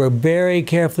Scripture were very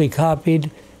carefully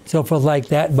copied, so forth like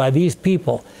that, by these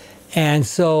people. And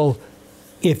so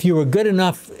if you were good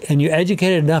enough and you're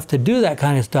educated enough to do that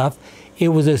kind of stuff, it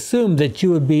was assumed that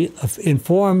you would be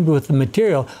informed with the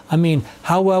material. I mean,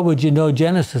 how well would you know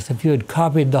Genesis if you had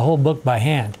copied the whole book by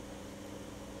hand?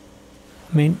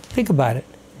 I mean, think about it,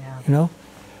 you know?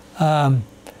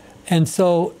 And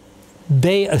so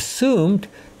they assumed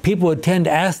people would tend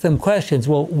to ask them questions.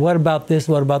 Well, what about this?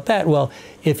 What about that? Well,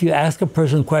 if you ask a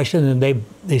person a question and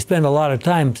they spend a lot of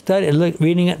time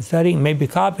reading it, studying, maybe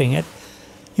copying it,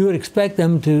 you would expect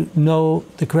them to know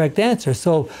the correct answer.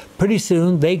 So pretty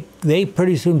soon, they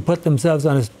pretty soon put themselves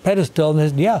on a pedestal and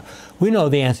said, yeah, we know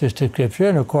the answers to Scripture.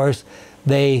 And of course,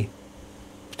 they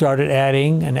started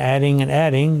adding and adding and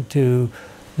adding to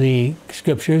the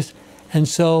scriptures, and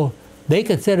so they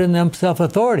consider themselves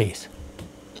authorities.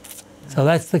 So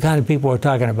that's the kind of people we're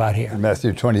talking about here. In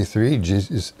Matthew 23,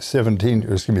 7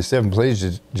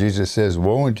 places, Jesus says,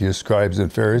 "Woe unto you, scribes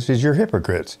and Pharisees, you're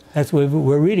hypocrites." That's what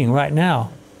we're reading right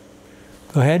now.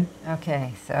 Go ahead.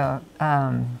 Okay, so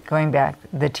going back,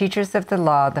 the teachers of the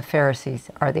law, the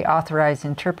Pharisees, are the authorized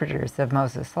interpreters of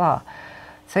Moses' law.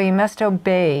 So you must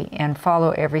obey and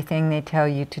follow everything they tell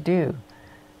you to do.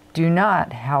 Do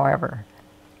not, however,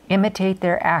 imitate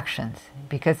their actions,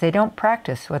 because they don't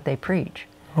practice what they preach.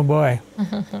 Oh boy.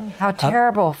 How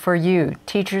terrible for you,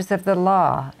 teachers of the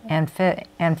law and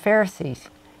Pharisees,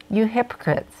 you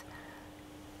hypocrites!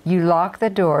 You lock the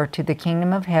door to the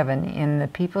kingdom of heaven in the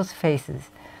people's faces,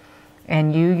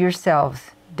 and you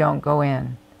yourselves don't go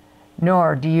in,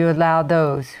 nor do you allow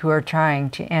those who are trying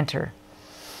to enter.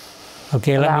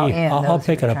 Okay, I'll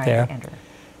pick it up there.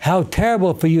 How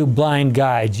terrible for you, blind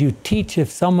guides! You teach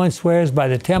if someone swears by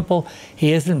the temple,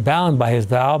 he isn't bound by his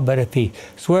vow, but if he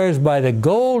swears by the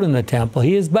gold in the temple,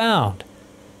 he is bound.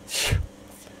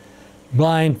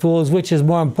 Blind fools, which is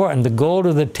more important, the gold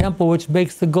or the temple which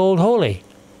makes the gold holy?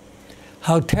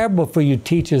 How terrible for you,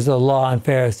 teachers of the law and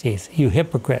Pharisees, you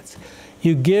hypocrites!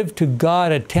 You give to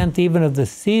God a tenth even of the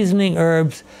seasoning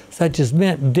herbs, such as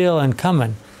mint, dill, and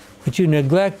cumin, but you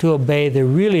neglect to obey the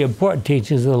really important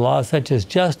teachings of the law, such as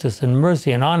justice and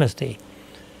mercy and honesty.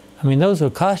 I mean, those will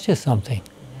cost you something.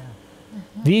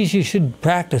 These you should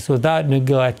practice without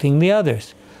neglecting the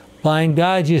others. Blind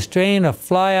guides, you strain a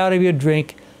fly out of your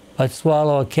drink, but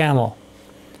swallow a camel.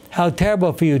 How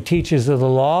terrible for you, teachers of the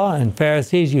law and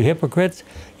Pharisees, you hypocrites!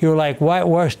 You're like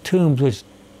whitewashed tombs which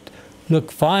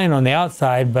look fine on the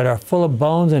outside, but are full of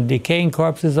bones and decaying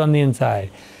corpses on the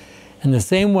inside. In the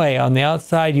same way, on the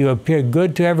outside you appear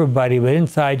good to everybody, but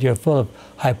inside you're full of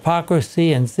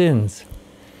hypocrisy and sins.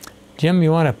 Jim, you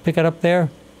want to pick it up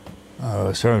there?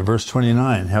 Starting at verse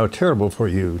 29. How terrible for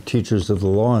you, teachers of the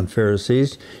law and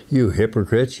Pharisees, you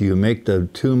hypocrites! You make the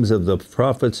tombs of the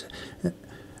prophets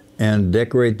and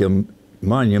decorate the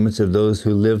monuments of those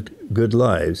who lived good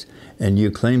lives. And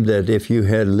you claim that if you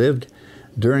had lived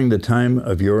during the time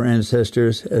of your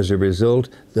ancestors, as a result,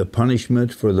 the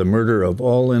punishment for the murder of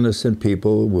all innocent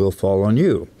people will fall on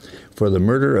you. For the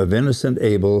murder of innocent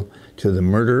Abel to the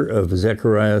murder of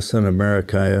Zechariah son of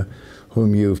Berechiah,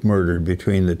 whom you've murdered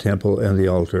between the temple and the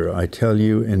altar. I tell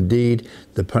you, indeed,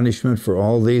 the punishment for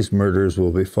all these murders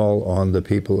will befall on the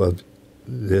people of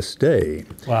this day.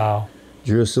 Wow.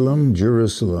 Jerusalem,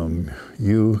 Jerusalem,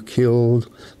 you killed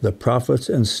the prophets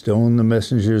and stoned the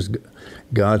messengers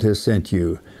God has sent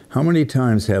you. How many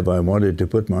times have I wanted to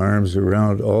put my arms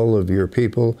around all of your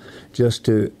people, just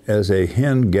as a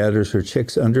hen gathers her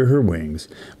chicks under her wings,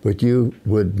 but you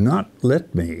would not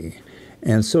let me.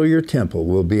 And so your temple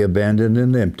will be abandoned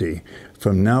and empty.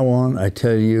 From now on, I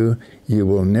tell you, you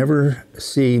will never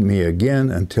see me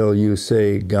again until you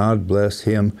say, God bless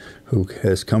him who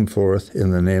has come forth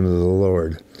in the name of the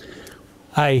Lord.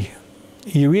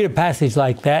 You read a passage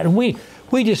like that, and we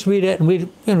just read it, and we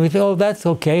think, oh, that's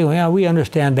okay. Yeah, we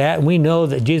understand that, and we know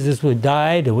that Jesus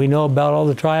died, and we know about all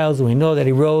the trials, and we know that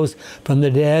he rose from the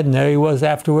dead, and there he was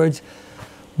afterwards.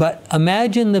 But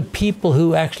imagine the people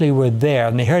who actually were there,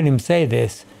 and they heard him say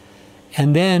this,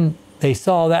 and then they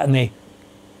saw that, and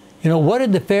what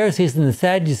did the Pharisees and the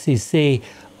Sadducees see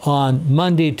on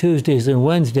Monday, Tuesdays, and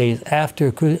Wednesdays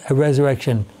after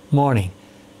resurrection morning?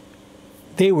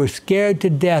 They were scared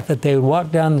to death that they would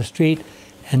walk down the street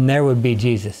and there would be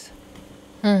Jesus.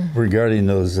 Regarding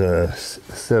those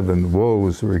 7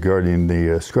 woes regarding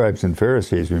the scribes and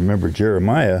Pharisees, remember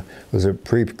Jeremiah was a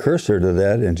precursor to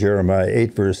that. In Jeremiah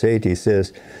 8, verse 8, he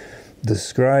says, the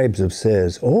scribes have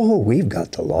said, oh, we've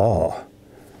got the law,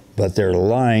 but their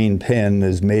lying pen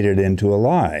has made it into a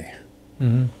lie.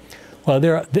 Mm-hmm. Well,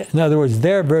 in other words,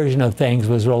 their version of things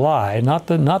was a lie, not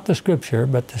the scripture,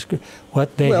 but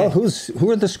what they. Well,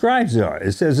 who are the scribes?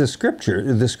 It says the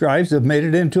scripture. The scribes have made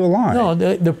it into a lie. No,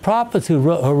 the prophets who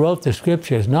wrote the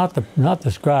scriptures, not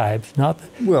the scribes,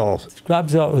 Well, the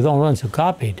scribes were the only ones who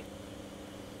copied.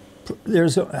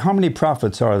 How many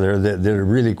prophets are there that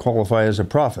really qualify as a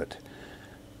prophet?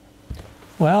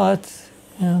 Well, that's.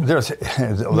 Yeah. There's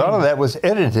a lot of that was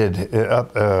edited.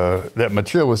 That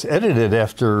material was edited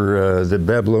after the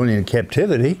Babylonian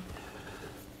captivity.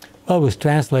 Well, it was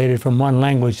translated from one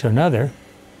language to another.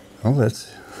 Well,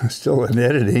 that's still an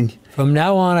editing. From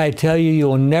now on, I tell you, you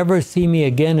will never see me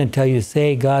again until you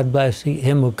say, God bless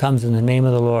him who comes in the name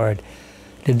of the Lord.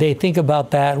 Did they think about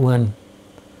that when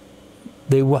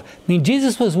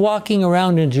Jesus was walking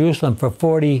around in Jerusalem for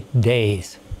 40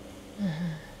 days.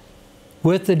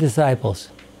 With the disciples.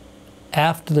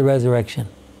 after the resurrection.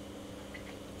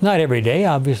 Not every day,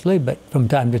 obviously, but from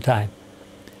time to time.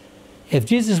 If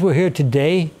Jesus were here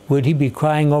today, would he be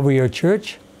crying over your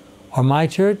church or my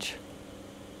church?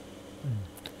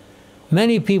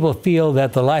 Many people feel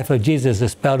that the life of Jesus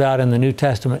is spelled out in the New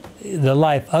Testament. The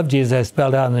life of Jesus is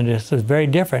spelled out in the New Testament is very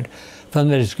different from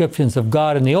the descriptions of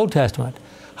God in the Old Testament.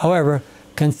 However,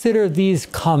 consider these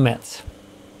comments.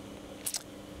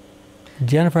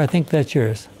 Jennifer, I think that's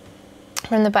yours.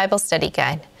 From the Bible Study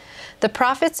Guide. The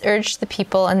prophets urged the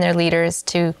people and their leaders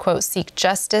to, quote, seek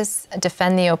justice,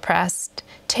 defend the oppressed,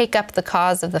 take up the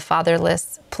cause of the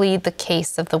fatherless, plead the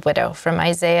case of the widow, from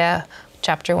Isaiah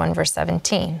chapter 1, verse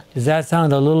 17. Does that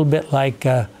sound a little bit like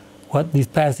what these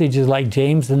passages like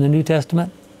James in the New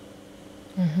Testament?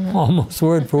 Mm-hmm. Almost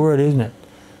word for word, isn't it?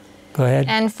 Go ahead.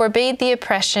 And forbade the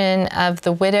oppression of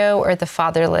the widow or the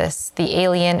fatherless, the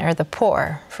alien or the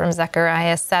poor, from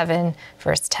Zechariah 7,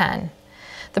 verse 10.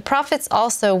 The prophets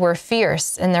also were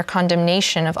fierce in their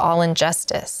condemnation of all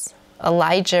injustice.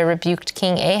 Elijah rebuked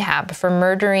King Ahab for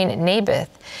murdering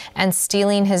Naboth and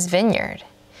stealing his vineyard.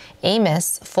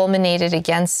 Amos fulminated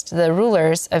against the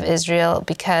rulers of Israel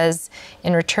because,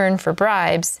 in return for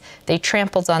bribes, they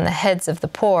trampled on the heads of the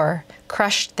poor,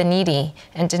 crushed the needy,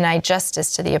 and denied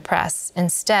justice to the oppressed,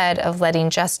 instead of letting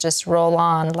justice roll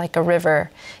on like a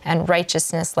river and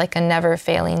righteousness like a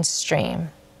never-failing stream.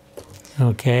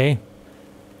 Okay.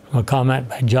 A comment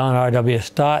by John R.W.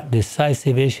 Stott,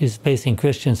 Decisive Issues Facing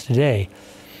Christians Today.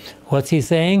 What's he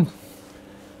saying?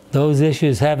 Those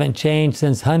issues haven't changed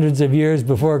since hundreds of years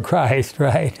before Christ,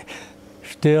 right?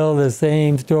 Still the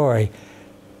same story.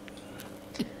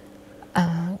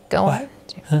 Go on.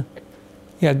 Huh?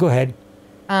 Yeah, go ahead.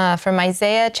 From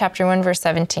Isaiah chapter 1, verse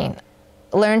 17.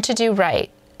 Learn to do right.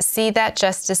 See that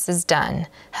justice is done.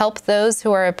 Help those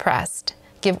who are oppressed.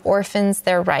 Give orphans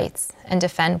their rights and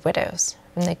defend widows.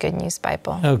 From the Good News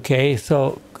Bible. Okay,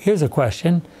 so here's a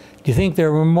question. Do you think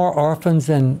there were more orphans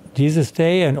in Jesus'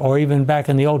 day or even back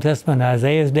in the Old Testament,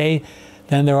 Isaiah's day,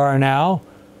 than there are now?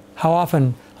 How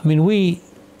often, I mean, we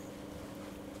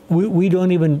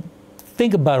don't even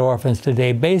think about orphans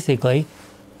today, basically.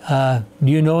 Do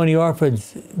you know any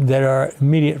orphans that are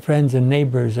immediate friends and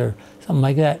neighbors or something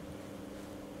like that?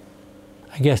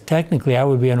 I guess technically I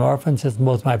would be an orphan since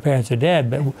both my parents are dead,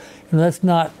 but that's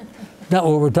not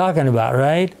what we're talking about,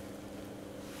 right?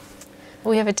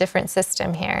 We have a different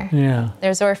system here. Yeah.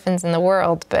 There's orphans in the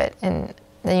world, but in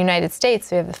the United States,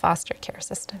 we have the foster care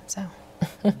system, so.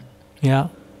 Yeah,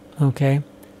 okay.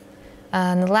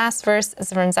 And the last verse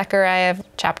is from Zechariah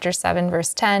chapter 7,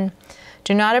 verse 10.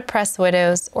 Do not oppress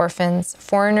widows, orphans,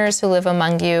 foreigners who live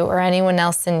among you, or anyone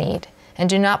else in need, and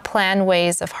do not plan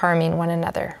ways of harming one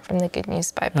another, from the Good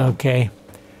News Bible. Okay.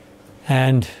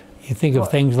 And you think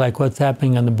of things like what's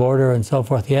happening on the border and so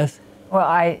forth, yes?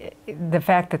 Well, the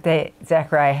fact that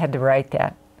Zechariah had to write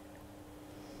that,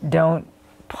 don't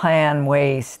plan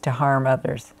ways to harm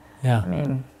others. Yeah. I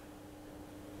mean,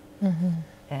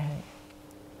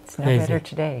 it's no Crazy. better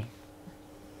today.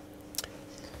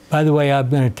 By the way, I'm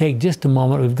going to take just a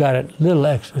moment. We've got a little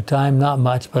extra time, not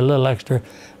much, but a little extra,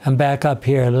 and back up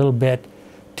here a little bit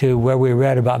to where we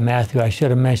read about Matthew. I should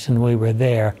have mentioned we were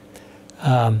there,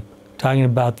 talking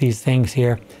about these things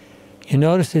here. You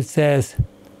notice it says,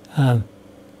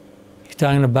 he's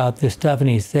talking about this stuff, and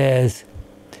he says,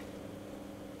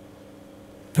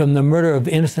 from the murder of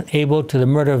innocent Abel to the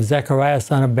murder of Zechariah,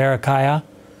 son of Berechiah,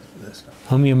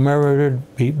 whom you murdered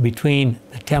between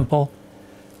the temple.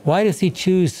 Why does he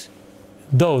choose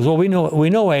those? Well, we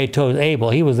know why he chose Abel.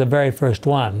 He was the very first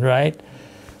one, right?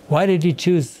 Why did he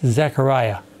choose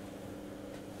Zechariah?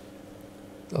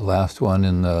 The last one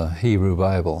in the Hebrew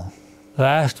Bible.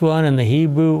 Last one in the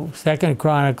Hebrew 2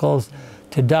 Chronicles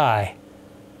to die.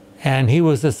 And he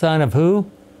was the son of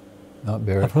who? Not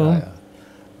Of whom? Berechiah.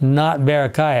 Not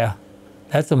Berechiah.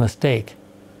 That's a mistake.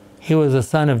 He was the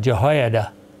son of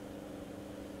Jehoiada.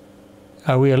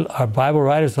 Are Bible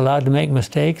writers allowed to make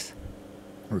mistakes?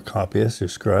 Or copyists or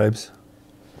scribes?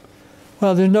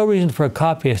 Well, there's no reason for a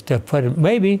copyist to put it.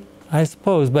 Maybe, I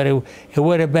suppose, but it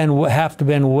would have been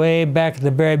way back at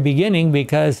the very beginning,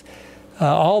 because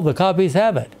all the copies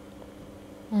have it.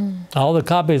 All the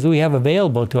copies we have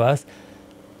available to us.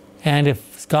 And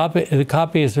if the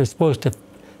copyists are supposed to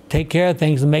take care of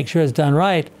things and make sure it's done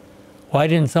right, why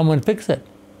didn't someone fix it?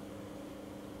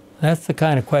 That's the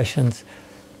kind of questions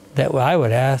that I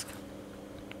would ask.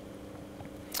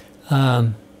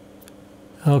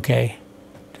 Okay,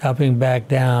 dropping back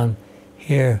down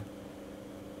here.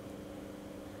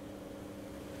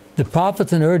 The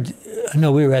prophets and urge.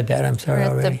 No, we read that. I'm sorry We're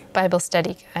at already. the Bible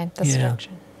Study Guide, the Yeah.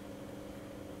 section.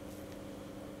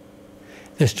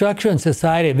 The structure and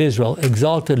society of Israel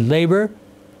exalted labor,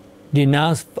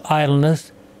 denounced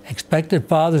idleness, expected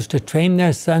fathers to train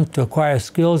their sons to acquire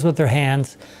skills with their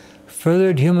hands,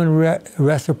 furthered human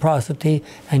reciprocity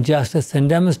and justice, and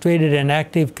demonstrated an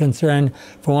active concern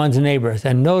for one's neighbors.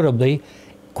 And notably,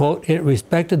 quote, it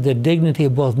respected the dignity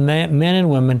of both men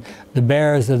and women, the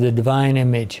bearers of the divine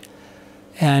image.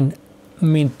 And I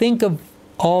mean, think of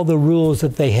all the rules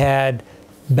that they had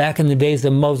back in the days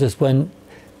of Moses when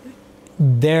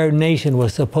their nation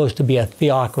was supposed to be a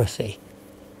theocracy.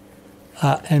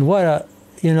 And what a,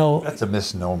 you know... That's a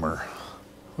misnomer.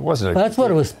 It wasn't. Well, that's what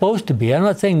it was supposed to be. I'm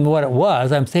not saying what it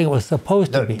was. I'm saying it was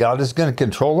supposed to be. God is going to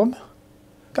control them?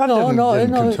 God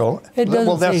didn't control it.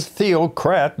 Well, that's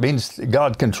theocrat, means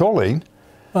God controlling.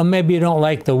 Well, maybe you don't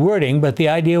like the wording, but the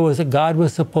idea was that God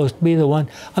was supposed to be the one.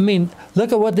 I mean,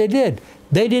 look at what they did.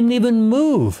 They didn't even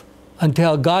move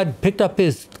until God picked up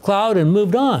his cloud and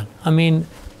moved on. I mean,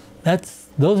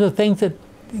 those are things that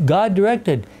God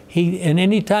directed. And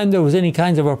any time there was any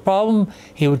kinds of a problem,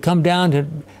 he would come down to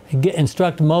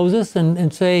instruct Moses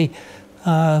and say,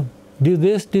 do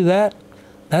this, do that.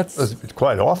 That's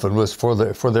quite often was for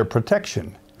their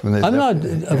protection.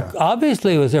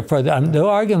 Obviously it was there for no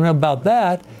argument about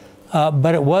that,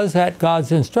 but it was at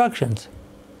God's instructions.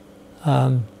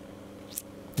 Well,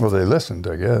 they listened,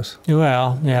 I guess.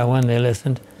 Well, yeah, when they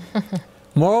listened.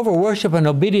 Moreover, worship and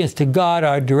obedience to God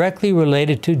are directly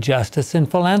related to justice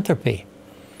and philanthropy.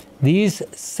 These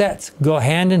sets go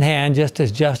hand in hand, just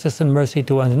as justice and mercy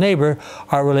to one's neighbor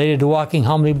are related to walking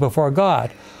humbly before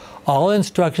God. All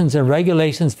instructions and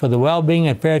regulations for the well-being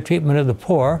and fair treatment of the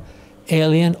poor,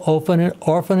 alien, orphan,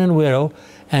 and widow,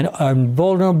 and are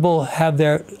vulnerable have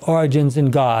their origins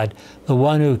in God, the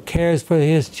one who cares for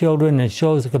his children and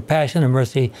shows compassion and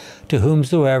mercy to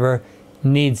whomsoever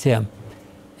needs him.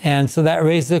 And so that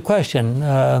raises the question.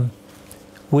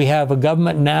 We have a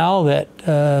government now that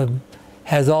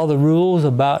has all the rules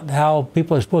about how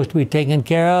people are supposed to be taken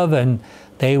care of, and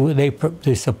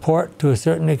they support to a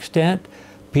certain extent.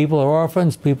 People are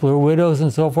orphans, people are widows,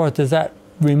 and so forth. Does that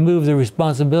remove the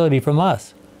responsibility from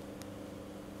us?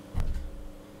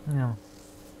 No.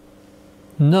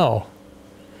 No.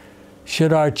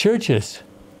 Should our churches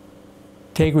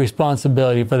take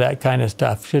responsibility for that kind of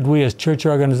stuff? Should we as church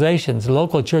organizations,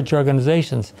 local church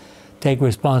organizations, take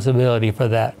responsibility for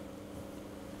that?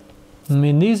 I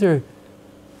mean, these are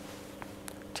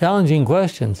challenging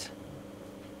questions.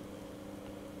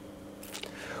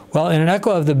 Well, in an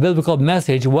echo of the biblical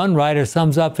message, one writer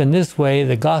sums up in this way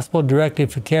the gospel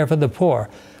directive for care for the poor.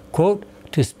 Quote,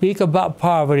 to speak about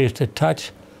poverty is to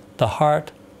touch the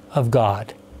heart of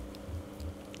God.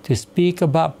 To speak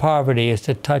about poverty is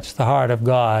to touch the heart of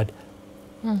God.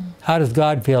 How does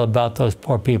God feel about those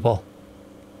poor people?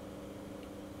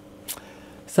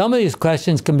 Some of these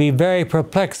questions can be very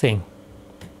perplexing.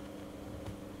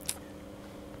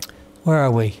 Where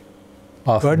are we?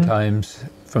 Oftentimes,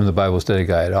 from the Bible Study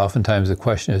Guide, oftentimes the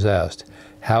question is asked,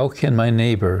 how can my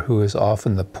neighbor, who is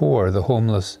often the poor, the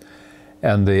homeless,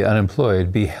 and the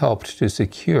unemployed, be helped to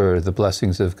secure the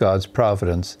blessings of God's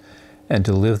providence and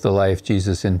to live the life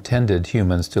Jesus intended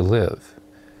humans to live?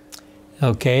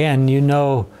 Okay, and you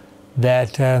know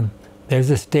that there's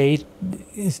a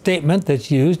statement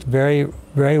that's used very,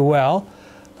 very well,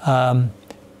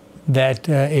 that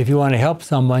if you want to help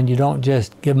someone, you don't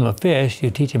just give them a fish, you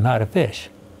teach them how to fish.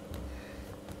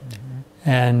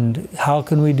 And how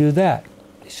can we do that?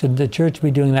 Should the church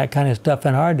be doing that kind of stuff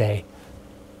in our day?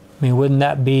 I mean, wouldn't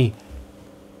that be...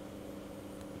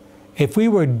 If we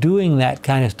were doing that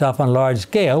kind of stuff on a large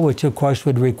scale, which of course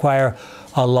would require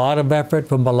a lot of effort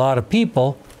from a lot of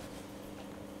people,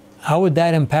 how would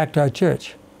that impact our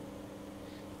church?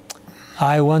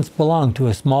 I once belonged to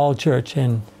a small church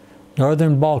in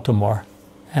northern Baltimore,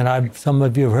 and some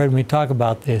of you have heard me talk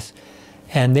about this,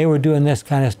 and they were doing this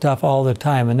kind of stuff all the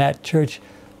time, and that church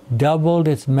doubled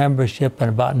its membership in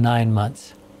about 9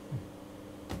 months.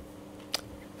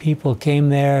 People came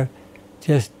there,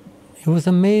 it was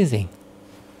amazing.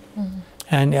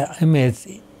 And I mean,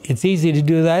 it's easy to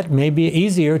do that, maybe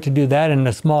easier to do that in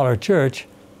a smaller church.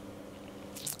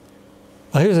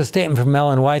 Well, here's a statement from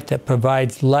Ellen White that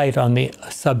provides light on the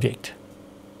subject.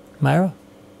 Myra?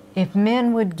 If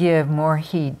men would give more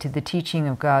heed to the teaching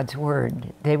of God's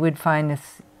Word, they would find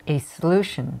a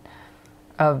solution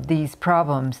of these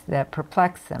problems that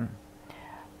perplex them.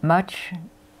 Much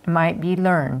might be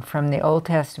learned from the Old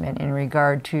Testament in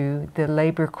regard to the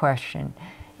labor question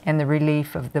and the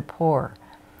relief of the poor.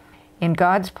 In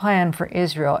God's plan for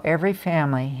Israel, every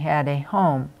family had a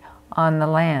home on the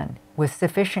land with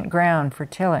sufficient ground for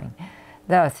tilling.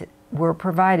 Thus, were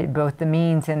provided both the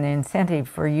means and the incentive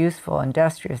for useful,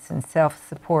 industrious, and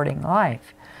self-supporting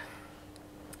life.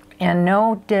 And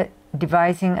no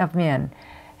devising of men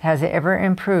has ever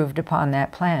improved upon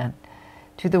that plan.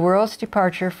 To the world's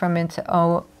departure from it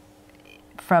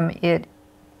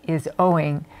is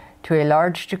owing, to a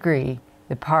large degree,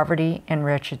 the poverty and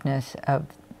wretchedness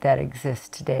that exists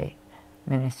today.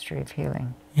 Ministry of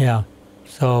Healing. Yeah,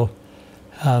 so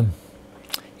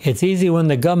it's easy when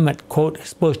the government, quote, is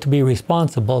supposed to be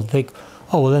responsible to think,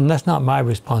 oh, well, then that's not my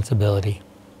responsibility.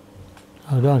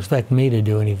 Oh, don't expect me to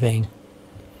do anything.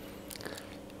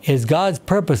 It is God's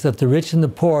purpose that the rich and the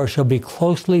poor shall be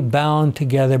closely bound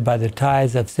together by the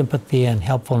ties of sympathy and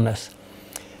helpfulness.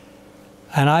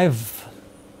 And I've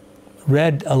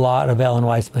read a lot of Ellen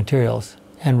White's materials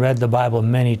and read the Bible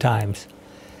many times.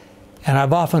 And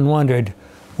I've often wondered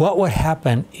what would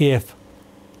happen if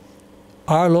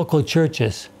our local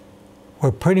churches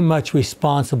were pretty much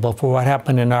responsible for what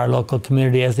happened in our local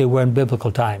community as they were in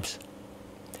biblical times.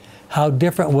 How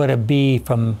different would it be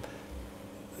from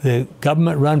the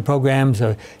government-run programs?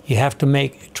 Or you have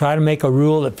to try to make a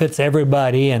rule that fits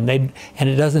everybody, and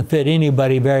it doesn't fit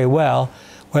anybody very well.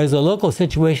 Whereas a local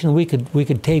situation, we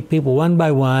could take people one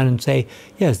by one and say,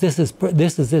 yes, this is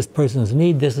this person's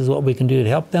need. This is what we can do to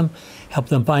help them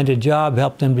find a job,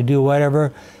 help them to do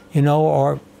whatever,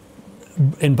 or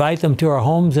invite them to our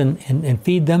homes and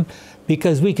feed them,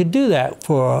 because we could do that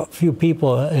for a few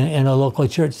people in a local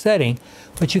church setting,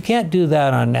 but you can't do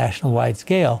that on a national-wide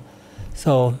scale.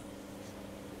 So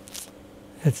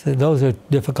those are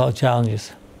difficult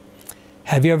challenges.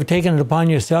 Have you ever taken it upon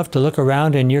yourself to look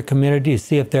around in your community to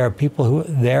see if there are people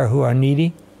who are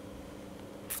needy?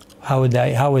 How would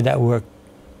that work?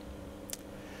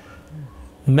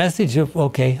 The message of,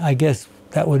 okay, I guess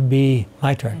that would be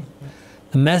my turn.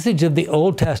 The message of the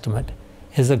Old Testament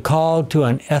is a call to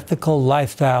an ethical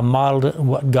lifestyle modeled on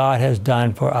what God has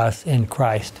done for us in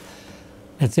Christ.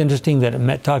 It's interesting that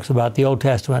it talks about the Old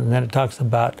Testament and then it talks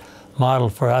about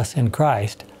modeled for us in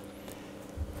Christ.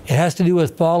 It has to do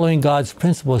with following God's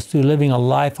principles through living a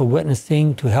life of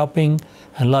witnessing, to helping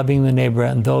and loving the neighbor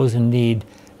and those in need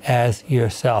as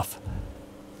yourself.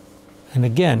 And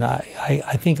again,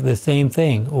 I think the same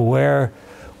thing. Where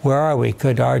are we?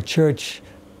 Could our church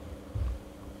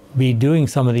be doing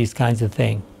some of these kinds of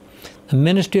things? The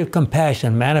ministry of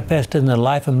compassion manifested in the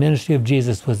life and ministry of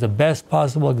Jesus was the best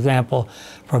possible example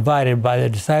provided by the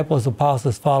disciples,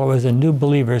 apostles, followers, and new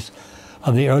believers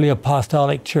of the early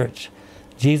apostolic church.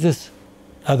 Jesus,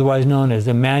 otherwise known as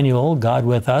Emmanuel, God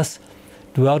with us,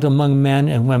 dwelt among men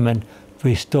and women to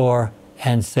restore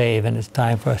and save. And it's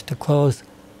time for us to close.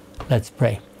 Let's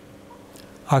pray.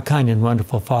 Our kind and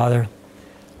wonderful Father,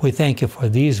 we thank you for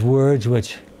these words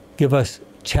which give us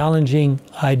challenging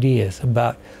ideas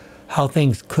about how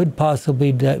things could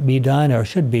possibly be done or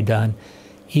should be done,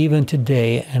 even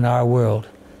today in our world.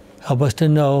 Help us to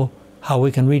know how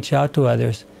we can reach out to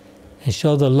others and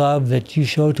show the love that you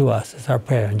show to us, is our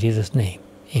prayer. In Jesus' name,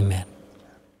 amen.